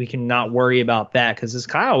 we can not worry about that, because as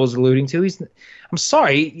Kyle was alluding to, I'm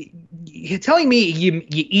sorry, you're telling me you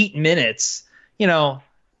eat minutes.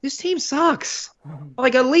 This team sucks.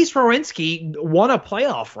 Like, at least Werenski won a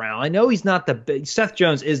playoff round. I know he's not Seth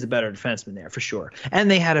Jones is the better defenseman there for sure, and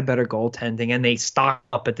they had a better goaltending and they stocked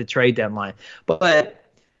up at the trade deadline. But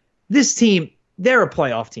this team, they're a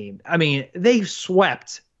playoff team. I mean, they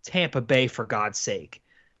swept Tampa Bay, for God's sake.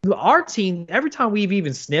 Our team, every time we've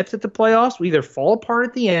even sniffed at the playoffs, we either fall apart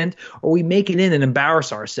at the end or we make it in and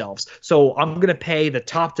embarrass ourselves. So I'm going to pay the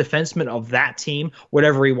top defenseman of that team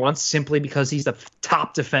whatever he wants simply because he's the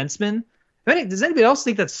top defenseman. Does anybody else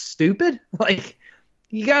think that's stupid? Like,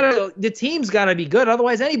 the team's got to be good.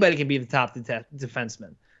 Otherwise, anybody can be the top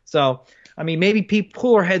defenseman. So, I mean, maybe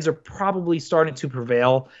cooler heads are probably starting to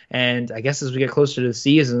prevail. And I guess as we get closer to the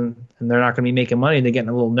season and they're not going to be making money, they're getting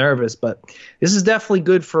a little nervous. But this is definitely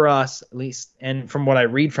good for us, at least. And from what I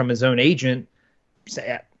read from his own agent,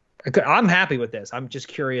 I'm happy with this. I'm just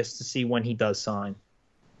curious to see when he does sign.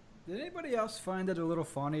 Did anybody else find it a little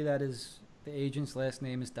funny that the agent's last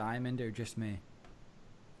name is Diamond, or just me?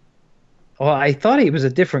 Well, I thought he was a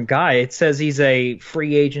different guy. It says he's a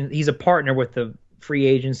free agent. He's a partner with the free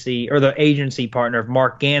agency, or the agency partner of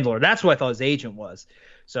Mark Gandler. That's what I thought his agent was.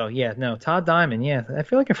 So, yeah, no, Todd Diamond. Yeah, I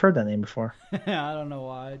feel like I've heard that name before. I don't know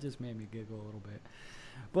why. It just made me giggle a little bit.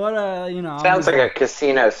 But, sounds like a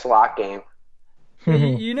casino slot game.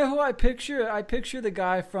 You know who I picture? I picture the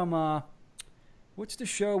guy from, what's the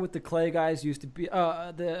show with the Clay guys used to be?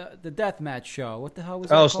 The Deathmatch show. What the hell was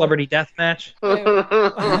that called? Celebrity Deathmatch?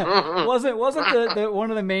 Wasn't the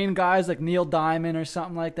one of the main guys like Neil Diamond or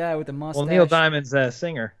something like that with the mustache? Well, Neil Diamond's a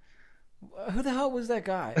singer. Who the hell was that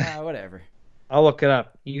guy? Whatever. I'll look it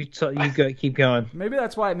up. You go, keep going. Maybe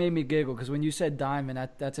that's why it made me giggle, because when you said Diamond,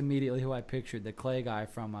 that's immediately who I pictured, the Clay guy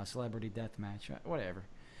from Celebrity Deathmatch. Whatever.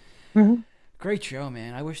 Mm-hmm. Great show,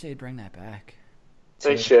 man. I wish they'd bring that back.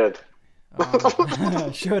 They should.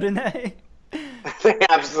 Shouldn't they? They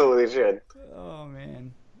absolutely should. Oh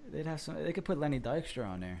man, they'd have some. They could put Lenny Dykstra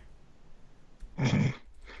on there.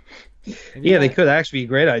 Yeah, they could. Actually be a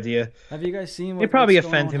great idea. Have you guys seen? They probably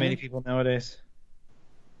offend too many people nowadays.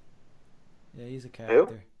 Yeah, he's a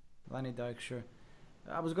character. Who? Lenny Dykstra.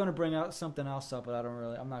 I was going to bring out something else up, but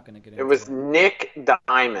I'm not going to get into it. It was Nick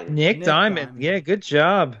Diamond. Nick Diamond. Yeah, good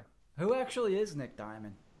job. Who actually is Nick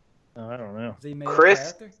Diamond? Oh, I don't know. Is he made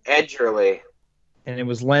Chris Edgerly. And it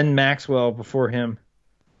was Len Maxwell before him.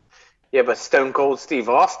 Yeah, but Stone Cold Steve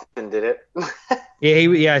Austin did it.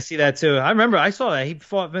 Yeah, I see that too. I remember, I saw that. He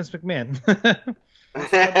fought Vince McMahon.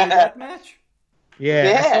 that match?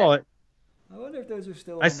 Yeah, I saw it. I wonder if those are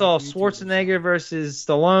still. I saw Schwarzenegger versus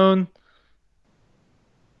Stallone.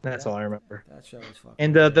 That's all I remember. That show was fucking.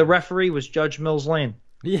 And the referee was Judge Mills Lane.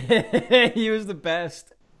 Yeah, he was the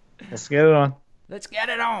best. Let's get it on. Let's get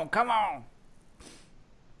it on. Come on.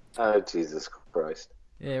 Oh, Jesus Christ.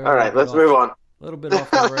 Yeah, all right, let's move on. A little bit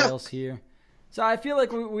off the rails here. So I feel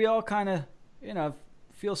like we all kind of,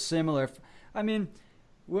 feel similar. I mean,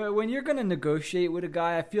 when you're going to negotiate with a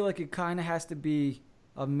guy, I feel like it kind of has to be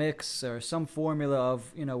a mix or some formula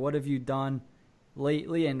of, what have you done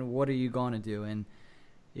lately and what are you going to do? And,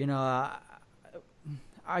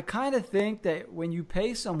 I kind of think that when you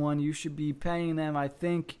pay someone, you should be paying them, I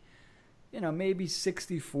think, maybe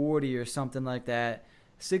 60-40 or something like that.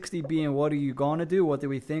 60 being what are you going to do, what do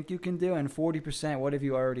we think you can do, and 40% what have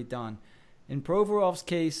you already done. In Provorov's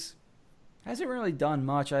case, hasn't really done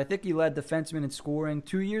much. I think he led defensemen in scoring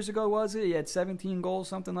 2 years ago, was it? He had 17 goals,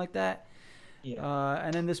 something like that. Yeah.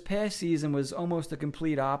 And then this past season was almost the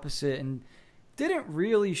complete opposite and didn't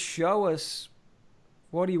really show us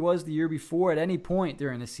what he was the year before at any point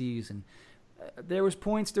during the season. There was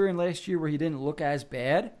points during last year where he didn't look as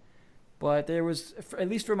bad, but there was, at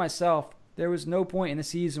least for myself, there was no point in the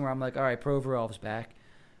season where I'm like, all right, Provorov's back.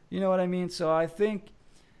 You know what I mean? So I think,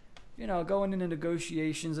 going into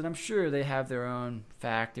negotiations, and I'm sure they have their own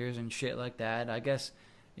factors and shit like that. I guess,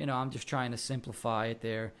 I'm just trying to simplify it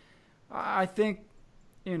there. I think,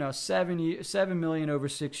 $7 million over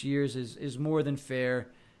 6 years is more than fair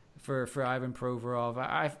for Ivan Provorov.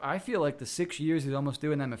 I feel like the 6 years is almost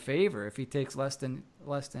doing them a favor if he takes less than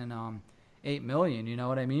 $8 million. You know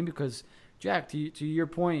what I mean? Because Jack, to your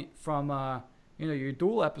point from your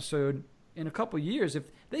dual episode, in a couple years, if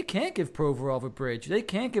they can't give Provorov a bridge, they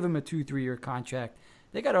can't give him a 2-3 year contract.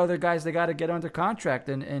 They got other guys they got to get under contract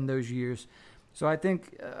in those years. So I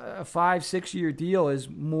think a 5-6 year deal is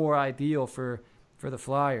more ideal for the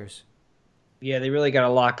Flyers. Yeah, they really got to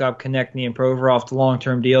lock up Konechny and Provorov to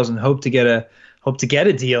long-term deals and hope to get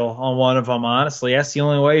a deal on one of them. Honestly, that's the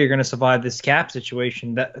only way you're going to survive this cap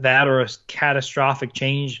situation. That or a catastrophic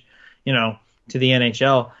change, to the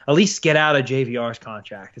NHL. At least get out of JVR's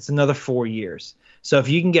contract. It's another 4 years. So if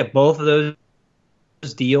you can get both of those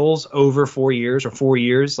deals over 4 years or 4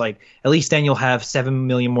 years, like at least then you'll have $7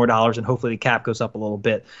 million more, and hopefully the cap goes up a little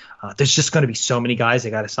bit. There's just going to be so many guys they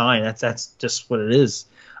got to sign. That's just what it is.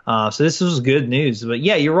 So this was good news. But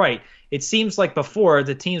yeah, you're right. It seems like before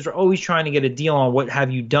the teams were always trying to get a deal on what have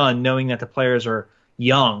you done, knowing that the players are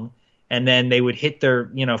young, and then they would hit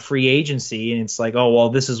their free agency, and it's like, oh well,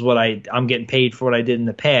 this is what I'm getting paid for what I did in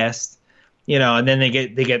the past, and then they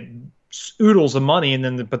get oodles of money,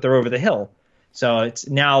 and but they're over the hill. So it's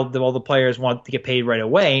now all the players want to get paid right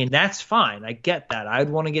away, and that's fine. I get that. I'd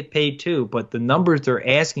want to get paid too, but the numbers they're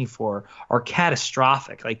asking for are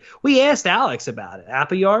catastrophic. Like we asked Alex about it,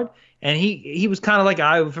 Appleyard, and he was kind of like,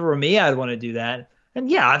 if it were me, I'd want to do that. And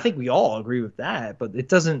yeah, I think we all agree with that, but it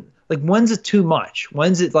doesn't, like, when's it too much?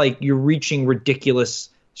 When's it like you're reaching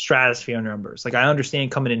ridiculous stratosphere numbers? Like I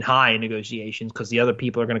understand coming in high in negotiations because the other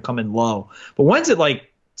people are going to come in low, but when's it like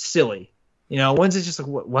silly? When's it just like,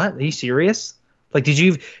 what? Are you serious? Like,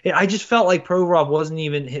 I just felt like Provorov wasn't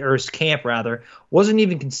even, or his camp rather, wasn't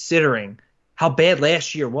even considering how bad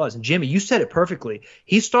last year was. And Jimmy, you said it perfectly.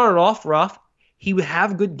 He started off rough. He would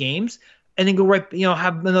have good games and then go right,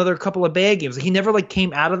 have another couple of bad games. He never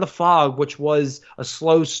came out of the fog, which was a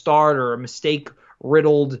slow start or a mistake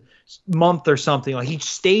riddled month or something. Like he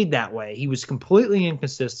stayed that way. He was completely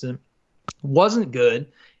inconsistent, wasn't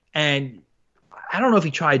good. And I don't know if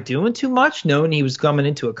he tried doing too much, knowing he was coming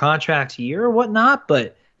into a contract year or whatnot,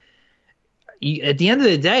 but at the end of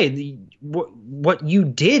the day, what you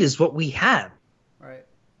did is what we have. Right.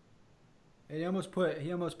 He almost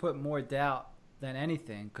put more doubt than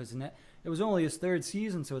anything, because it was only his third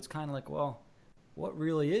season, so it's kind of like, well, what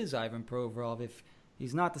really is Ivan Provorov? If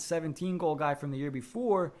he's not the 17-goal guy from the year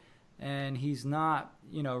before, and he's not,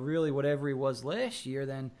 really whatever he was last year,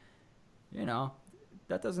 then,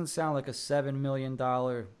 that doesn't sound like a $7 million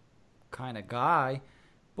kind of guy.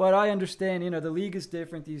 But I understand, the league is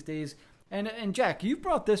different these days. And Jack, you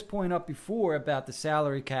brought this point up before about the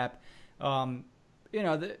salary cap. The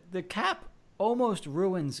cap almost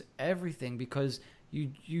ruins everything because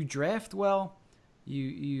you draft well,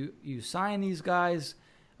 you sign these guys,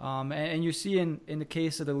 and you're seeing in the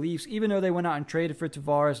case of the Leafs, even though they went out and traded for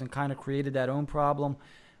Tavares and kind of created that own problem,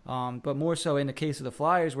 but more so in the case of the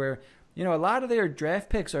Flyers where a lot of their draft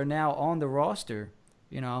picks are now on the roster,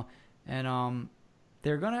 and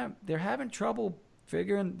they're having trouble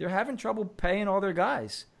paying all their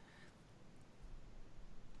guys.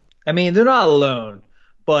 I mean, they're not alone,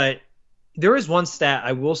 but there is one stat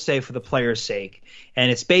I will say for the players' sake,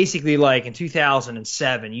 and it's basically like in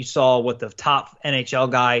 2007, you saw what the top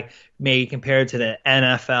NHL guy made compared to the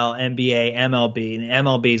NFL, NBA, MLB, and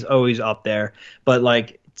MLB is always up there.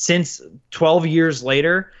 But since 12 years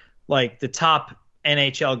later, the top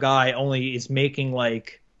NHL guy only is making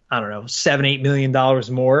 $7-8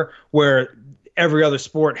 million more, where every other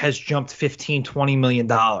sport has jumped $15-20 million.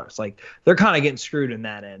 They're kind of getting screwed in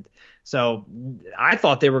that end. So I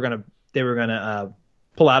thought they were gonna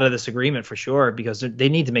pull out of this agreement for sure because they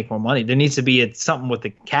need to make more money. There needs to be something with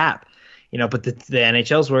the cap, But the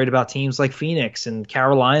NHL's worried about teams like Phoenix and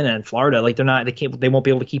Carolina and Florida. They won't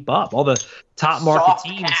be able to keep up. All the top market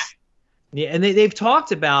teams. Cap. Yeah, and they've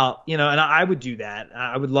talked about, and I would do that.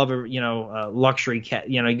 I would love a luxury cat.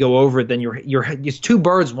 You go over it, then it's two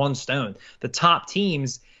birds, one stone. The top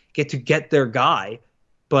teams get to get their guy,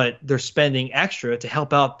 but they're spending extra to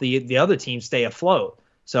help out the other team stay afloat.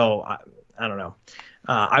 So I don't know.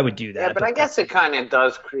 I would do that. Yeah, but I guess it kind of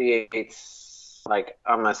does create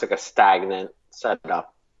almost like a stagnant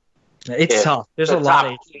setup. It's tough. There's a lot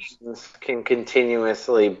of teams can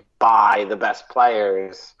continuously buy the best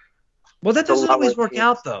players. Well, that doesn't always work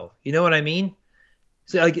out, though. You know what I mean?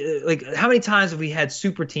 So like how many times have we had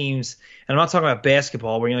super teams? And I'm not talking about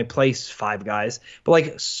basketball where you only play 5 guys, but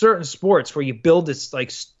like certain sports where you build this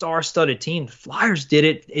like star-studded team. The Flyers did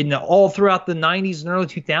it all throughout the 90s and early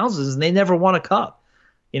 2000s, and they never won a cup.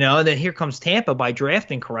 And then here comes Tampa by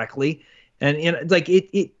drafting correctly, and like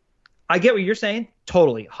it. I get what you're saying,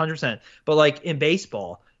 totally, 100%. But like in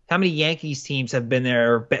baseball, how many Yankees teams have been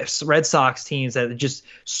there? Red Sox teams that are just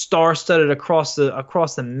star-studded across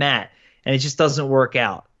the mat. And it just doesn't work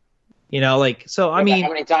out, So I mean, how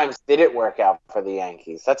many times did it work out for the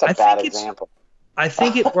Yankees? That's a bad example. I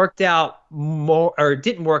think it worked out more, or it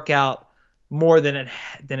didn't work out more than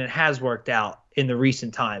it has worked out in the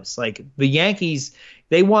recent times. Like the Yankees,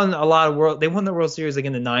 they won the World Series like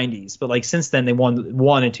in the '90s, but like since then they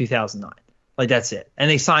won in 2009. Like that's it,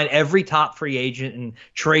 and they signed every top free agent and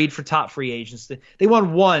trade for top free agents. They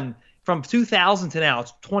won one from 2000 to now.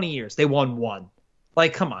 It's 20 years. They won one.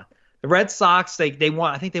 Like, come on. The Red Sox, they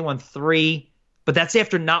won. I think they won 3, but that's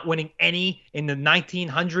after not winning any in the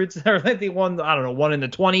 1900s. Or they won, I don't know, one in the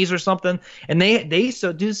 20s or something. And they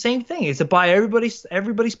so do the same thing. It's to buy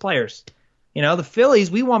everybody's players. The Phillies,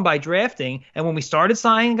 we won by drafting, and when we started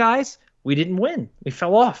signing guys, we didn't win. We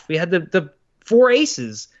fell off. We had the 4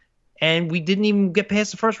 aces, and we didn't even get past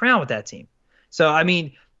the first round with that team. So I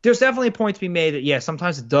mean, there's definitely a point to be made that, yeah,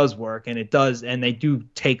 sometimes it does work, and it does, and they do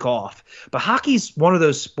take off. But hockey's one of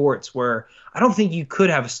those sports where I don't think you could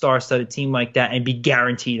have a star-studded team like that and be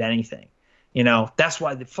guaranteed anything. That's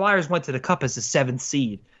why the Flyers went to the Cup as the 7th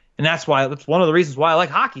seed, and that's one of the reasons why I like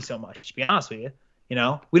hockey so much, to be honest with you.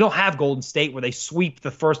 We don't have Golden State where they sweep the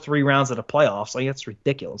first 3 rounds of the playoffs. Like, that's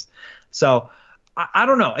ridiculous. So I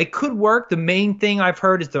don't know. It could work. The main thing I've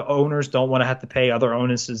heard is the owners don't want to have to pay other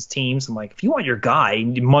owners' teams. I'm like, if you want your guy,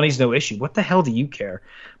 money's no issue. What the hell do you care?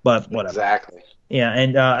 But whatever. Exactly. Yeah,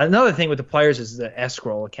 and another thing with the players is the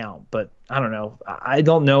escrow account. But I don't know. I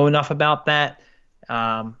don't know enough about that.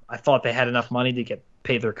 I thought they had enough money to get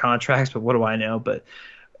paid their contracts, but what do I know? But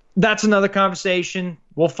that's another conversation.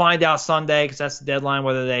 We'll find out Sunday because that's the deadline,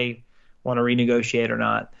 whether they want to renegotiate or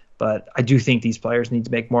not. But I do think these players need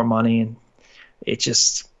to make more money, and it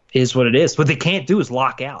just is what it is. What they can't do is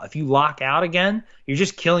lock out. If you lock out again, you're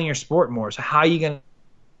just killing your sport more. So how are you going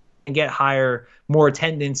to get more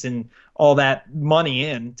attendance and all that money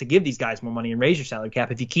in to give these guys more money and raise your salary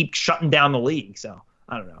cap if you keep shutting down the league? So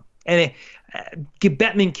I don't know. And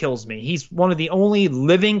Bettman kills me. He's one of the only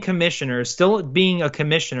living commissioners, still being a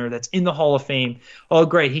commissioner, that's in the Hall of Fame. Oh,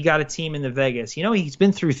 great. He got a team in the Vegas. He's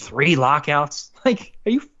been through 3 lockouts. Like,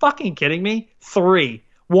 are you fucking kidding me? 3.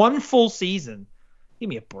 1 full season. Give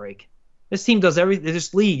me a break. This team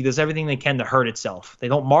this league does everything they can to hurt itself. They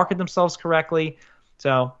don't market themselves correctly.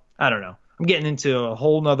 So, I don't know. I'm getting into a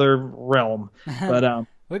whole nother realm. But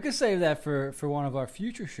we could save that for one of our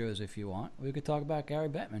future shows if you want. We could talk about Gary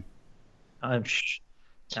Bettman.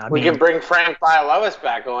 We can bring Frank Bialowas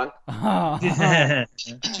back on. I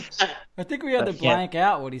think we had to blank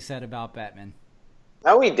out what he said about Bettman.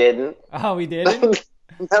 No, we didn't. Oh, we didn't?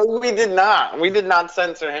 No, we did not. We did not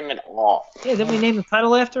censor him at all. Yeah, didn't we name the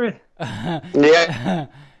title after it? Yeah.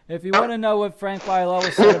 If you want to know what Frank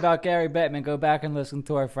Bialowas said about Gary Bettman, go back and listen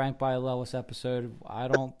to our Frank Bialowas episode. I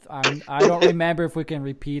don't remember if we can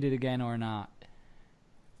repeat it again or not.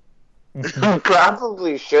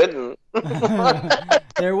 Probably shouldn't.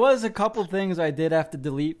 There was a couple things I did have to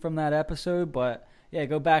delete from that episode, but yeah,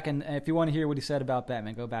 go back and if you want to hear what he said about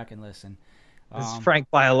Bettman, go back and listen. It's Frank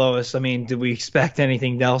Bialowas. I mean, did we expect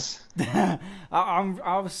anything else?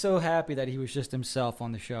 I was so happy that he was just himself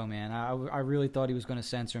on the show, man. I really thought he was going to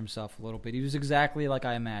censor himself a little bit. He was exactly like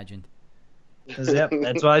I imagined. Yep,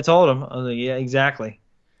 that's what I told him. I was like, yeah, exactly.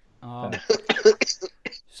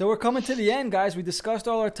 So we're coming to the end, guys. We discussed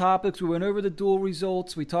all our topics. We went over the dual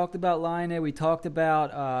results. We talked about Laine. We talked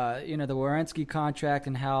about the Werenski contract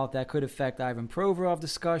and how that could affect Ivan Provorov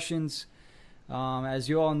discussions. As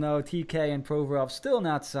you all know, TK and Provorov still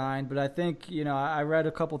not signed, but I think, I read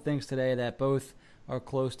a couple things today that both are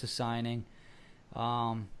close to signing.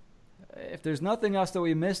 If there's nothing else that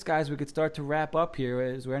we missed, guys, we could start to wrap up here.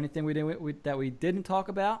 Is there anything that we didn't talk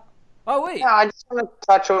about? Oh, wait. Yeah, I just want to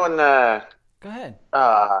touch on the Go ahead.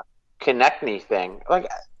 Konechny thing. Like,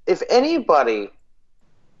 if anybody,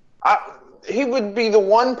 he would be the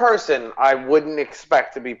one person I wouldn't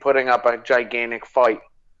expect to be putting up a gigantic fight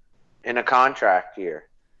in a contract year.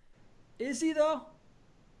 Is he, though?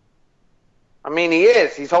 I mean, he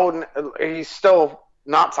is. He's still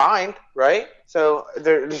not signed, right? So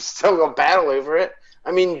they're still a battle over it.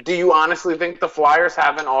 I mean, do you honestly think the Flyers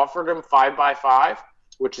haven't offered him 5x5,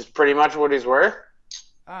 which is pretty much what he's worth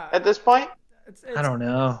at this point? I don't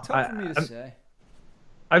know. It's tough for me to say.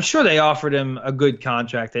 I'm sure they offered him a good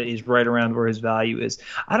contract that is right around where his value is.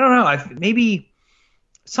 I don't know. Maybe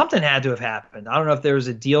something had to have happened. I don't know if there was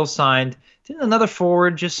a deal signed. Didn't another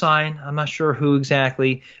forward just sign? I'm not sure who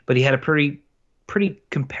exactly, but he had a pretty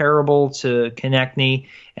comparable to Konechny,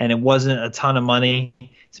 and it wasn't a ton of money.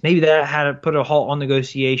 So maybe that had to put a halt on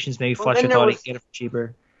negotiations. Maybe Fletcher thought he'd get it for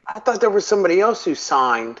cheaper. I thought there was somebody else who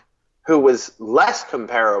signed who was less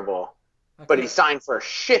comparable, but he signed for a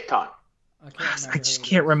shit ton. I just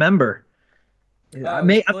can't remember.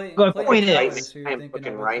 My point is, I'm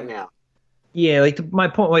looking right now. Yeah, like my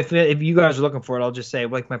point. If you guys are looking for it, I'll just say,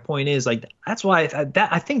 like, my point is, like, that's why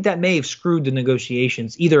I think that may have screwed the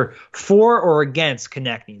negotiations either for or against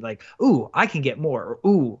Konechny. Like, ooh, I can get more. Or,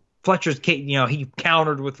 ooh, Fletcher's, he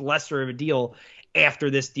countered with lesser of a deal after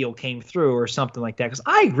this deal came through or something like that. Because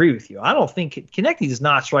I agree with you. I don't think Konechny does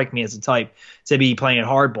not strike me as the type to be playing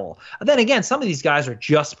hardball. And then again, some of these guys are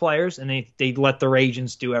just players and they let their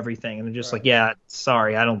agents do everything and they're just like, yeah,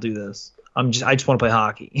 sorry, I don't do this. I just want to play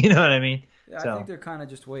hockey. You know what I mean? Yeah, I think they're kind of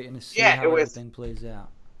just waiting to see how everything plays out.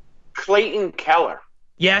 Clayton Keller.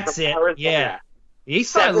 Yeah, that's it. Yeah. He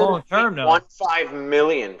signed long term though. $1.5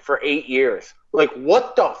 million for 8 years. Like,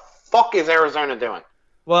 what the fuck is Arizona doing?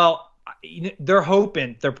 Well, they're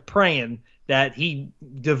hoping, they're praying that he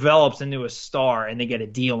develops into a star and they get a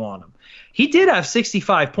deal on him. He did have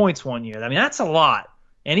 65 points one year. I mean, that's a lot.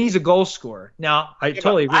 And he's a goal scorer. Now, I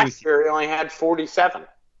totally agree with you. Last year, he only had 47.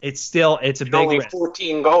 It's a big only risk.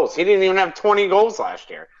 14 goals. He didn't even have 20 goals last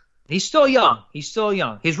year. He's still young.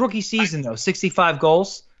 His rookie season, though, 65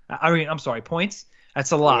 goals. I'm sorry, points.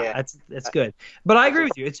 That's a lot. Yeah. That's good. But I agree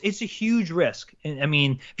with you. It's a huge risk. And I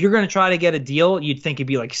mean, if you're going to try to get a deal, you'd think it'd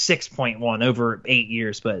be like 6.1 over 8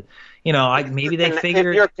 years. But maybe they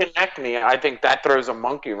figured. If you're Konechny, I think that throws a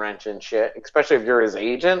monkey wrench in shit. Especially if you're his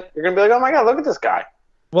agent, you're going to be like, oh my god, look at this guy.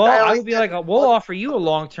 Well, I would be like, we'll offer you a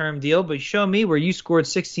long-term deal, but show me where you scored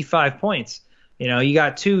 65 points. You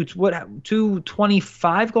got two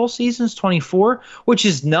 25-goal seasons, 24, which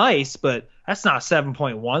is nice, but that's not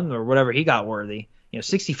 7.1 or whatever he got worthy.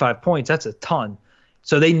 65 points, that's a ton.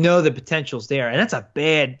 So they know the potential's there, and that's a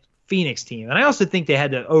bad Phoenix team. And I also think they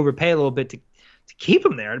had to overpay a little bit to keep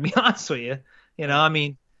him there, to be honest with you. I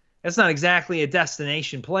mean, that's not exactly a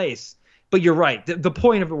destination place. But you're right. The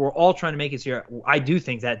point of it, we're all trying to make it here. I do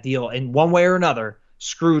think that deal, in one way or another,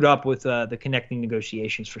 screwed up with the Konechny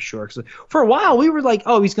negotiations for sure. Because for a while, we were like,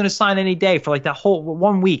 oh, he's going to sign any day for like that whole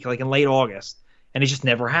 1 week, like in late August. And it just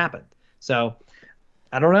never happened. So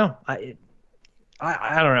I don't know. I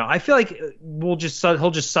don't know. I feel like he'll just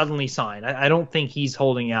suddenly sign. I don't think he's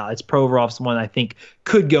holding out. It's Provorov's one I think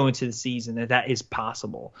could go into the season. That is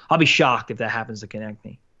possible. I'll be shocked if that happens to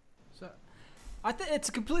Konechny. I think it's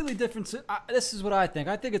a completely different. This is what I think.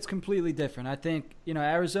 I think it's completely different. I think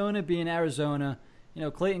Arizona being Arizona.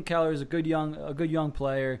 Clayton Keller is a good young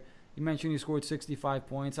player. You mentioned he scored 65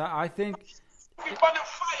 points. I think.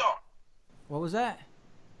 What was that?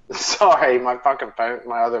 Sorry, my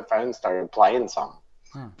other phone started playing something.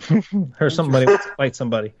 Huh. Heard somebody fight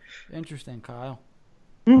somebody. Interesting, Kyle.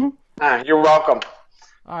 Mm-hmm. You're welcome.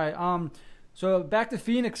 All right. So back to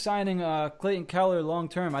Phoenix signing Clayton Keller long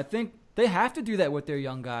term. I think they have to do that with their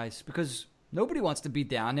young guys because nobody wants to be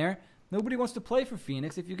down there. Nobody wants to play for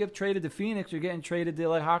Phoenix. If you get traded to Phoenix, you're getting traded to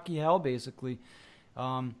like hockey hell, basically.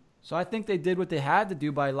 So I think they did what they had to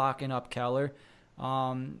do by locking up Keller.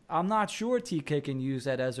 I'm not sure TK can use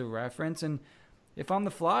that as a reference. And if I'm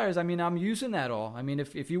the Flyers, I mean, I'm using that all. I mean,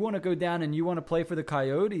 if you want to go down and you want to play for the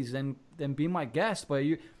Coyotes, then be my guest. But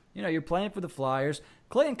you're playing for the Flyers.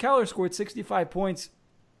 Clayton Keller scored 65 points,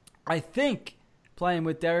 I think, playing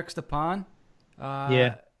with Derek Stepan.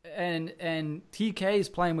 Yeah. And TK is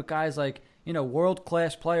playing with guys like,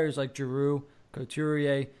 world-class players like Giroux,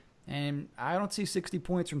 Couturier, and I don't see 60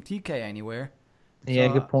 points from TK anywhere. Yeah,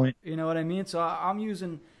 good point. You know what I mean? So I'm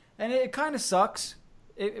using – and it kind of sucks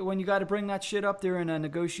when you got to bring that shit up there in a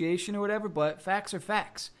negotiation or whatever, but facts are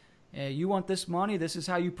facts. You want this money. This is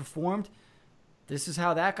how you performed. This is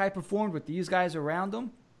how that guy performed with these guys around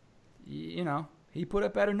him. He put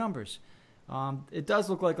up better numbers. It does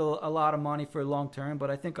look like a lot of money for long term,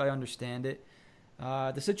 but I think I understand it.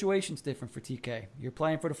 The situation's different for TK. You're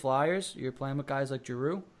playing for the Flyers. You're playing with guys like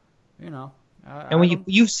Giroux. And when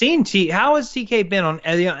you've seen how has TK been on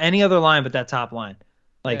any other line but that top line?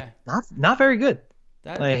 Not very good.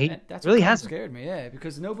 That's really what hasn't scared me. Yeah,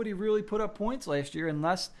 because nobody really put up points last year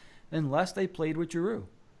unless they played with Giroux.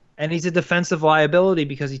 And he's a defensive liability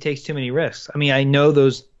because he takes too many risks. I mean, I know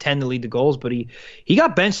those tend to lead to goals, but he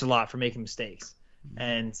got benched a lot for making mistakes.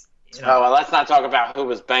 And well, let's not talk about who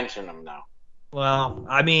was benching him, though. Well,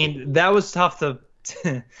 I mean, that was tough to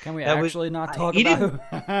Can we That was- actually not talk he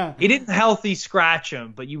about He didn't healthy scratch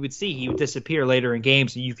him, but you would see he would disappear later in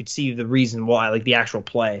games, and you could see the reason why, like the actual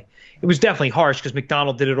play. It was definitely harsh because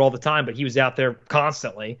McDonald did it all the time, but he was out there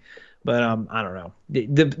constantly. But I don't know.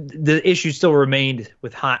 The issue still remained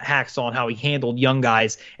with Hacksaw and how he handled young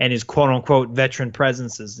guys and his quote unquote veteran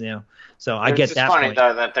presences. So I get that. It's funny point.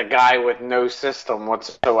 though that the guy with no system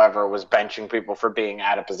whatsoever was benching people for being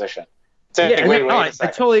out of position. So, Yeah, wait no, a I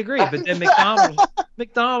second. totally agree. But then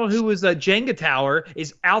McDonald, who was a Jenga tower,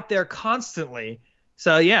 is out there constantly.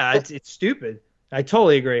 So yeah, it's stupid. I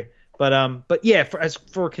totally agree. But yeah,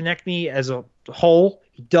 for Konechny as a whole,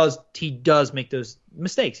 he does make those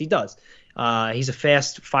mistakes. He does. He's a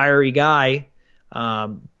fast, fiery guy.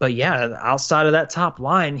 But yeah, outside of that top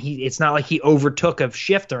line, it's not like he overtook a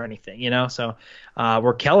shift or anything, So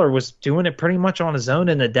where Keller was doing it pretty much on his own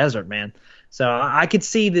in the desert, man. So I could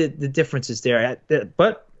see the differences there.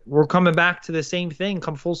 But we're coming back to the same thing,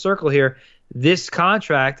 come full circle here. This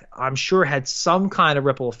contract, I'm sure, had some kind of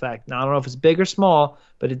ripple effect. Now, I don't know if it's big or small,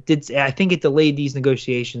 but it did. I think it delayed these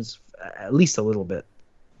negotiations at least a little bit.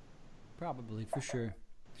 Probably, for sure.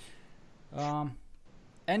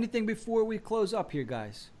 Anything before we close up here,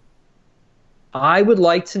 guys? I would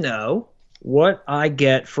like to know what I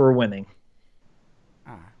get for winning.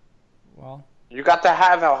 Well, You got to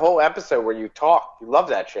have a whole episode where you talk. You love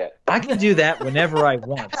that shit. I can do that whenever I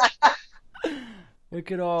want. we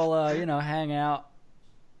could all, hang out.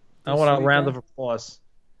 I want a this round weekend. of applause.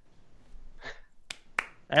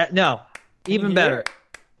 No, Can even you better. hear it?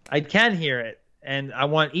 I can hear it, and I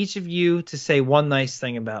want each of you to say one nice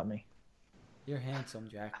thing about me. You're handsome,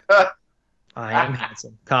 Jack. I am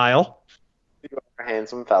handsome. Kyle, You are a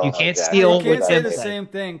handsome fellow. You can't Jack. steal You can't what say Tim the said. same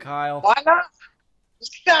thing, Kyle. Why not?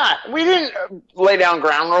 Why not? We didn't lay down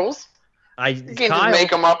ground rules. You can't just make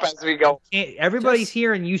them up as we go. everybody's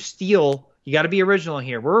here, and you steal. You got to be original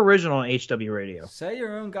here. We're original on HW Radio. Say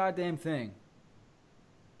your own goddamn thing.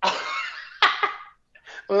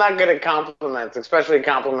 I'm not good at compliments, especially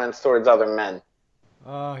compliments towards other men.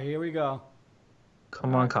 Oh, here we go.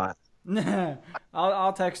 Come on, Kyle.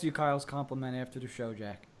 I'll text you Kyle's compliment after the show,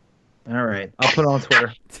 Jack. All right, I'll put it on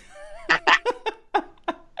Twitter.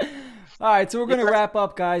 All right, so we're going to wrap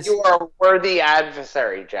up, guys. You are a worthy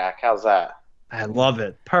adversary, Jack. How's that? I love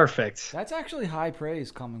it. Perfect. That's actually high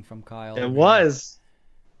praise coming from Kyle. It was.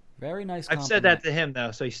 Very nice I've said that to him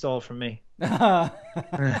though, so he stole it from me.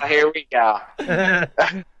 Here we go.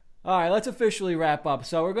 All right, let's officially wrap up.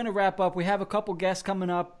 So we're going to wrap up. We have a couple guests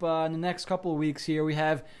coming up in the next couple of weeks here. We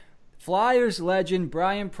have Flyers legend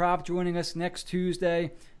Brian Propp joining us next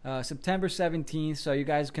Tuesday, September 17th. So you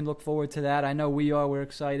guys can look forward to that. I know we are. We're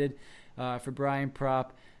excited for Brian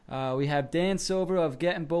Propp. We have Dan Silver of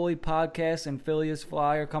Getting Bullied podcast and Phileas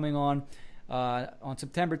Flyer coming on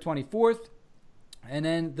September 24th. And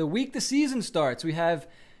then the week the season starts, we have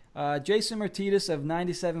Jason Martinez of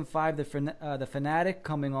 97.5 The Fanatic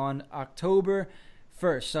coming on October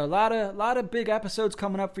 1st. So a lot of big episodes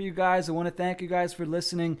coming up for you guys. I want to thank you guys for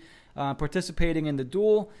listening, participating in the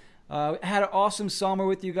duel. Had an awesome summer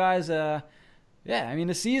with you guys. The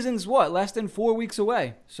season's less than 4 weeks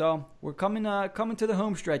away. So we're coming to the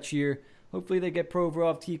home stretch here. Hopefully they get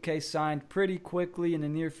Provorov TK signed pretty quickly in the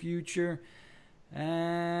near future.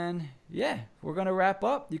 And yeah, we're going to wrap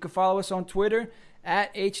up. You can follow us on Twitter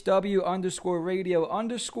at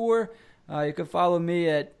HW_radio_. You can follow me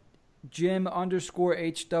at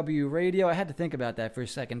Jim_HW Radio. I had to think about that for a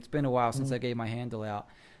second. It's been a while since I gave my handle out.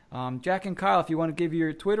 Jack and Kyle, if you want to give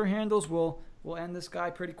your Twitter handles, we'll end this guy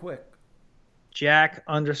pretty quick.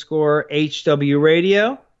 Jack_HW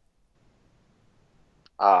Radio.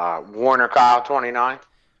 Warner Kyle 29.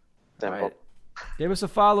 Simple. Right. Give us a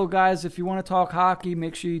follow, guys. If you want to talk hockey,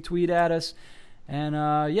 make sure you tweet at us. And,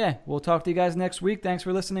 we'll talk to you guys next week. Thanks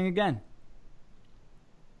for listening again.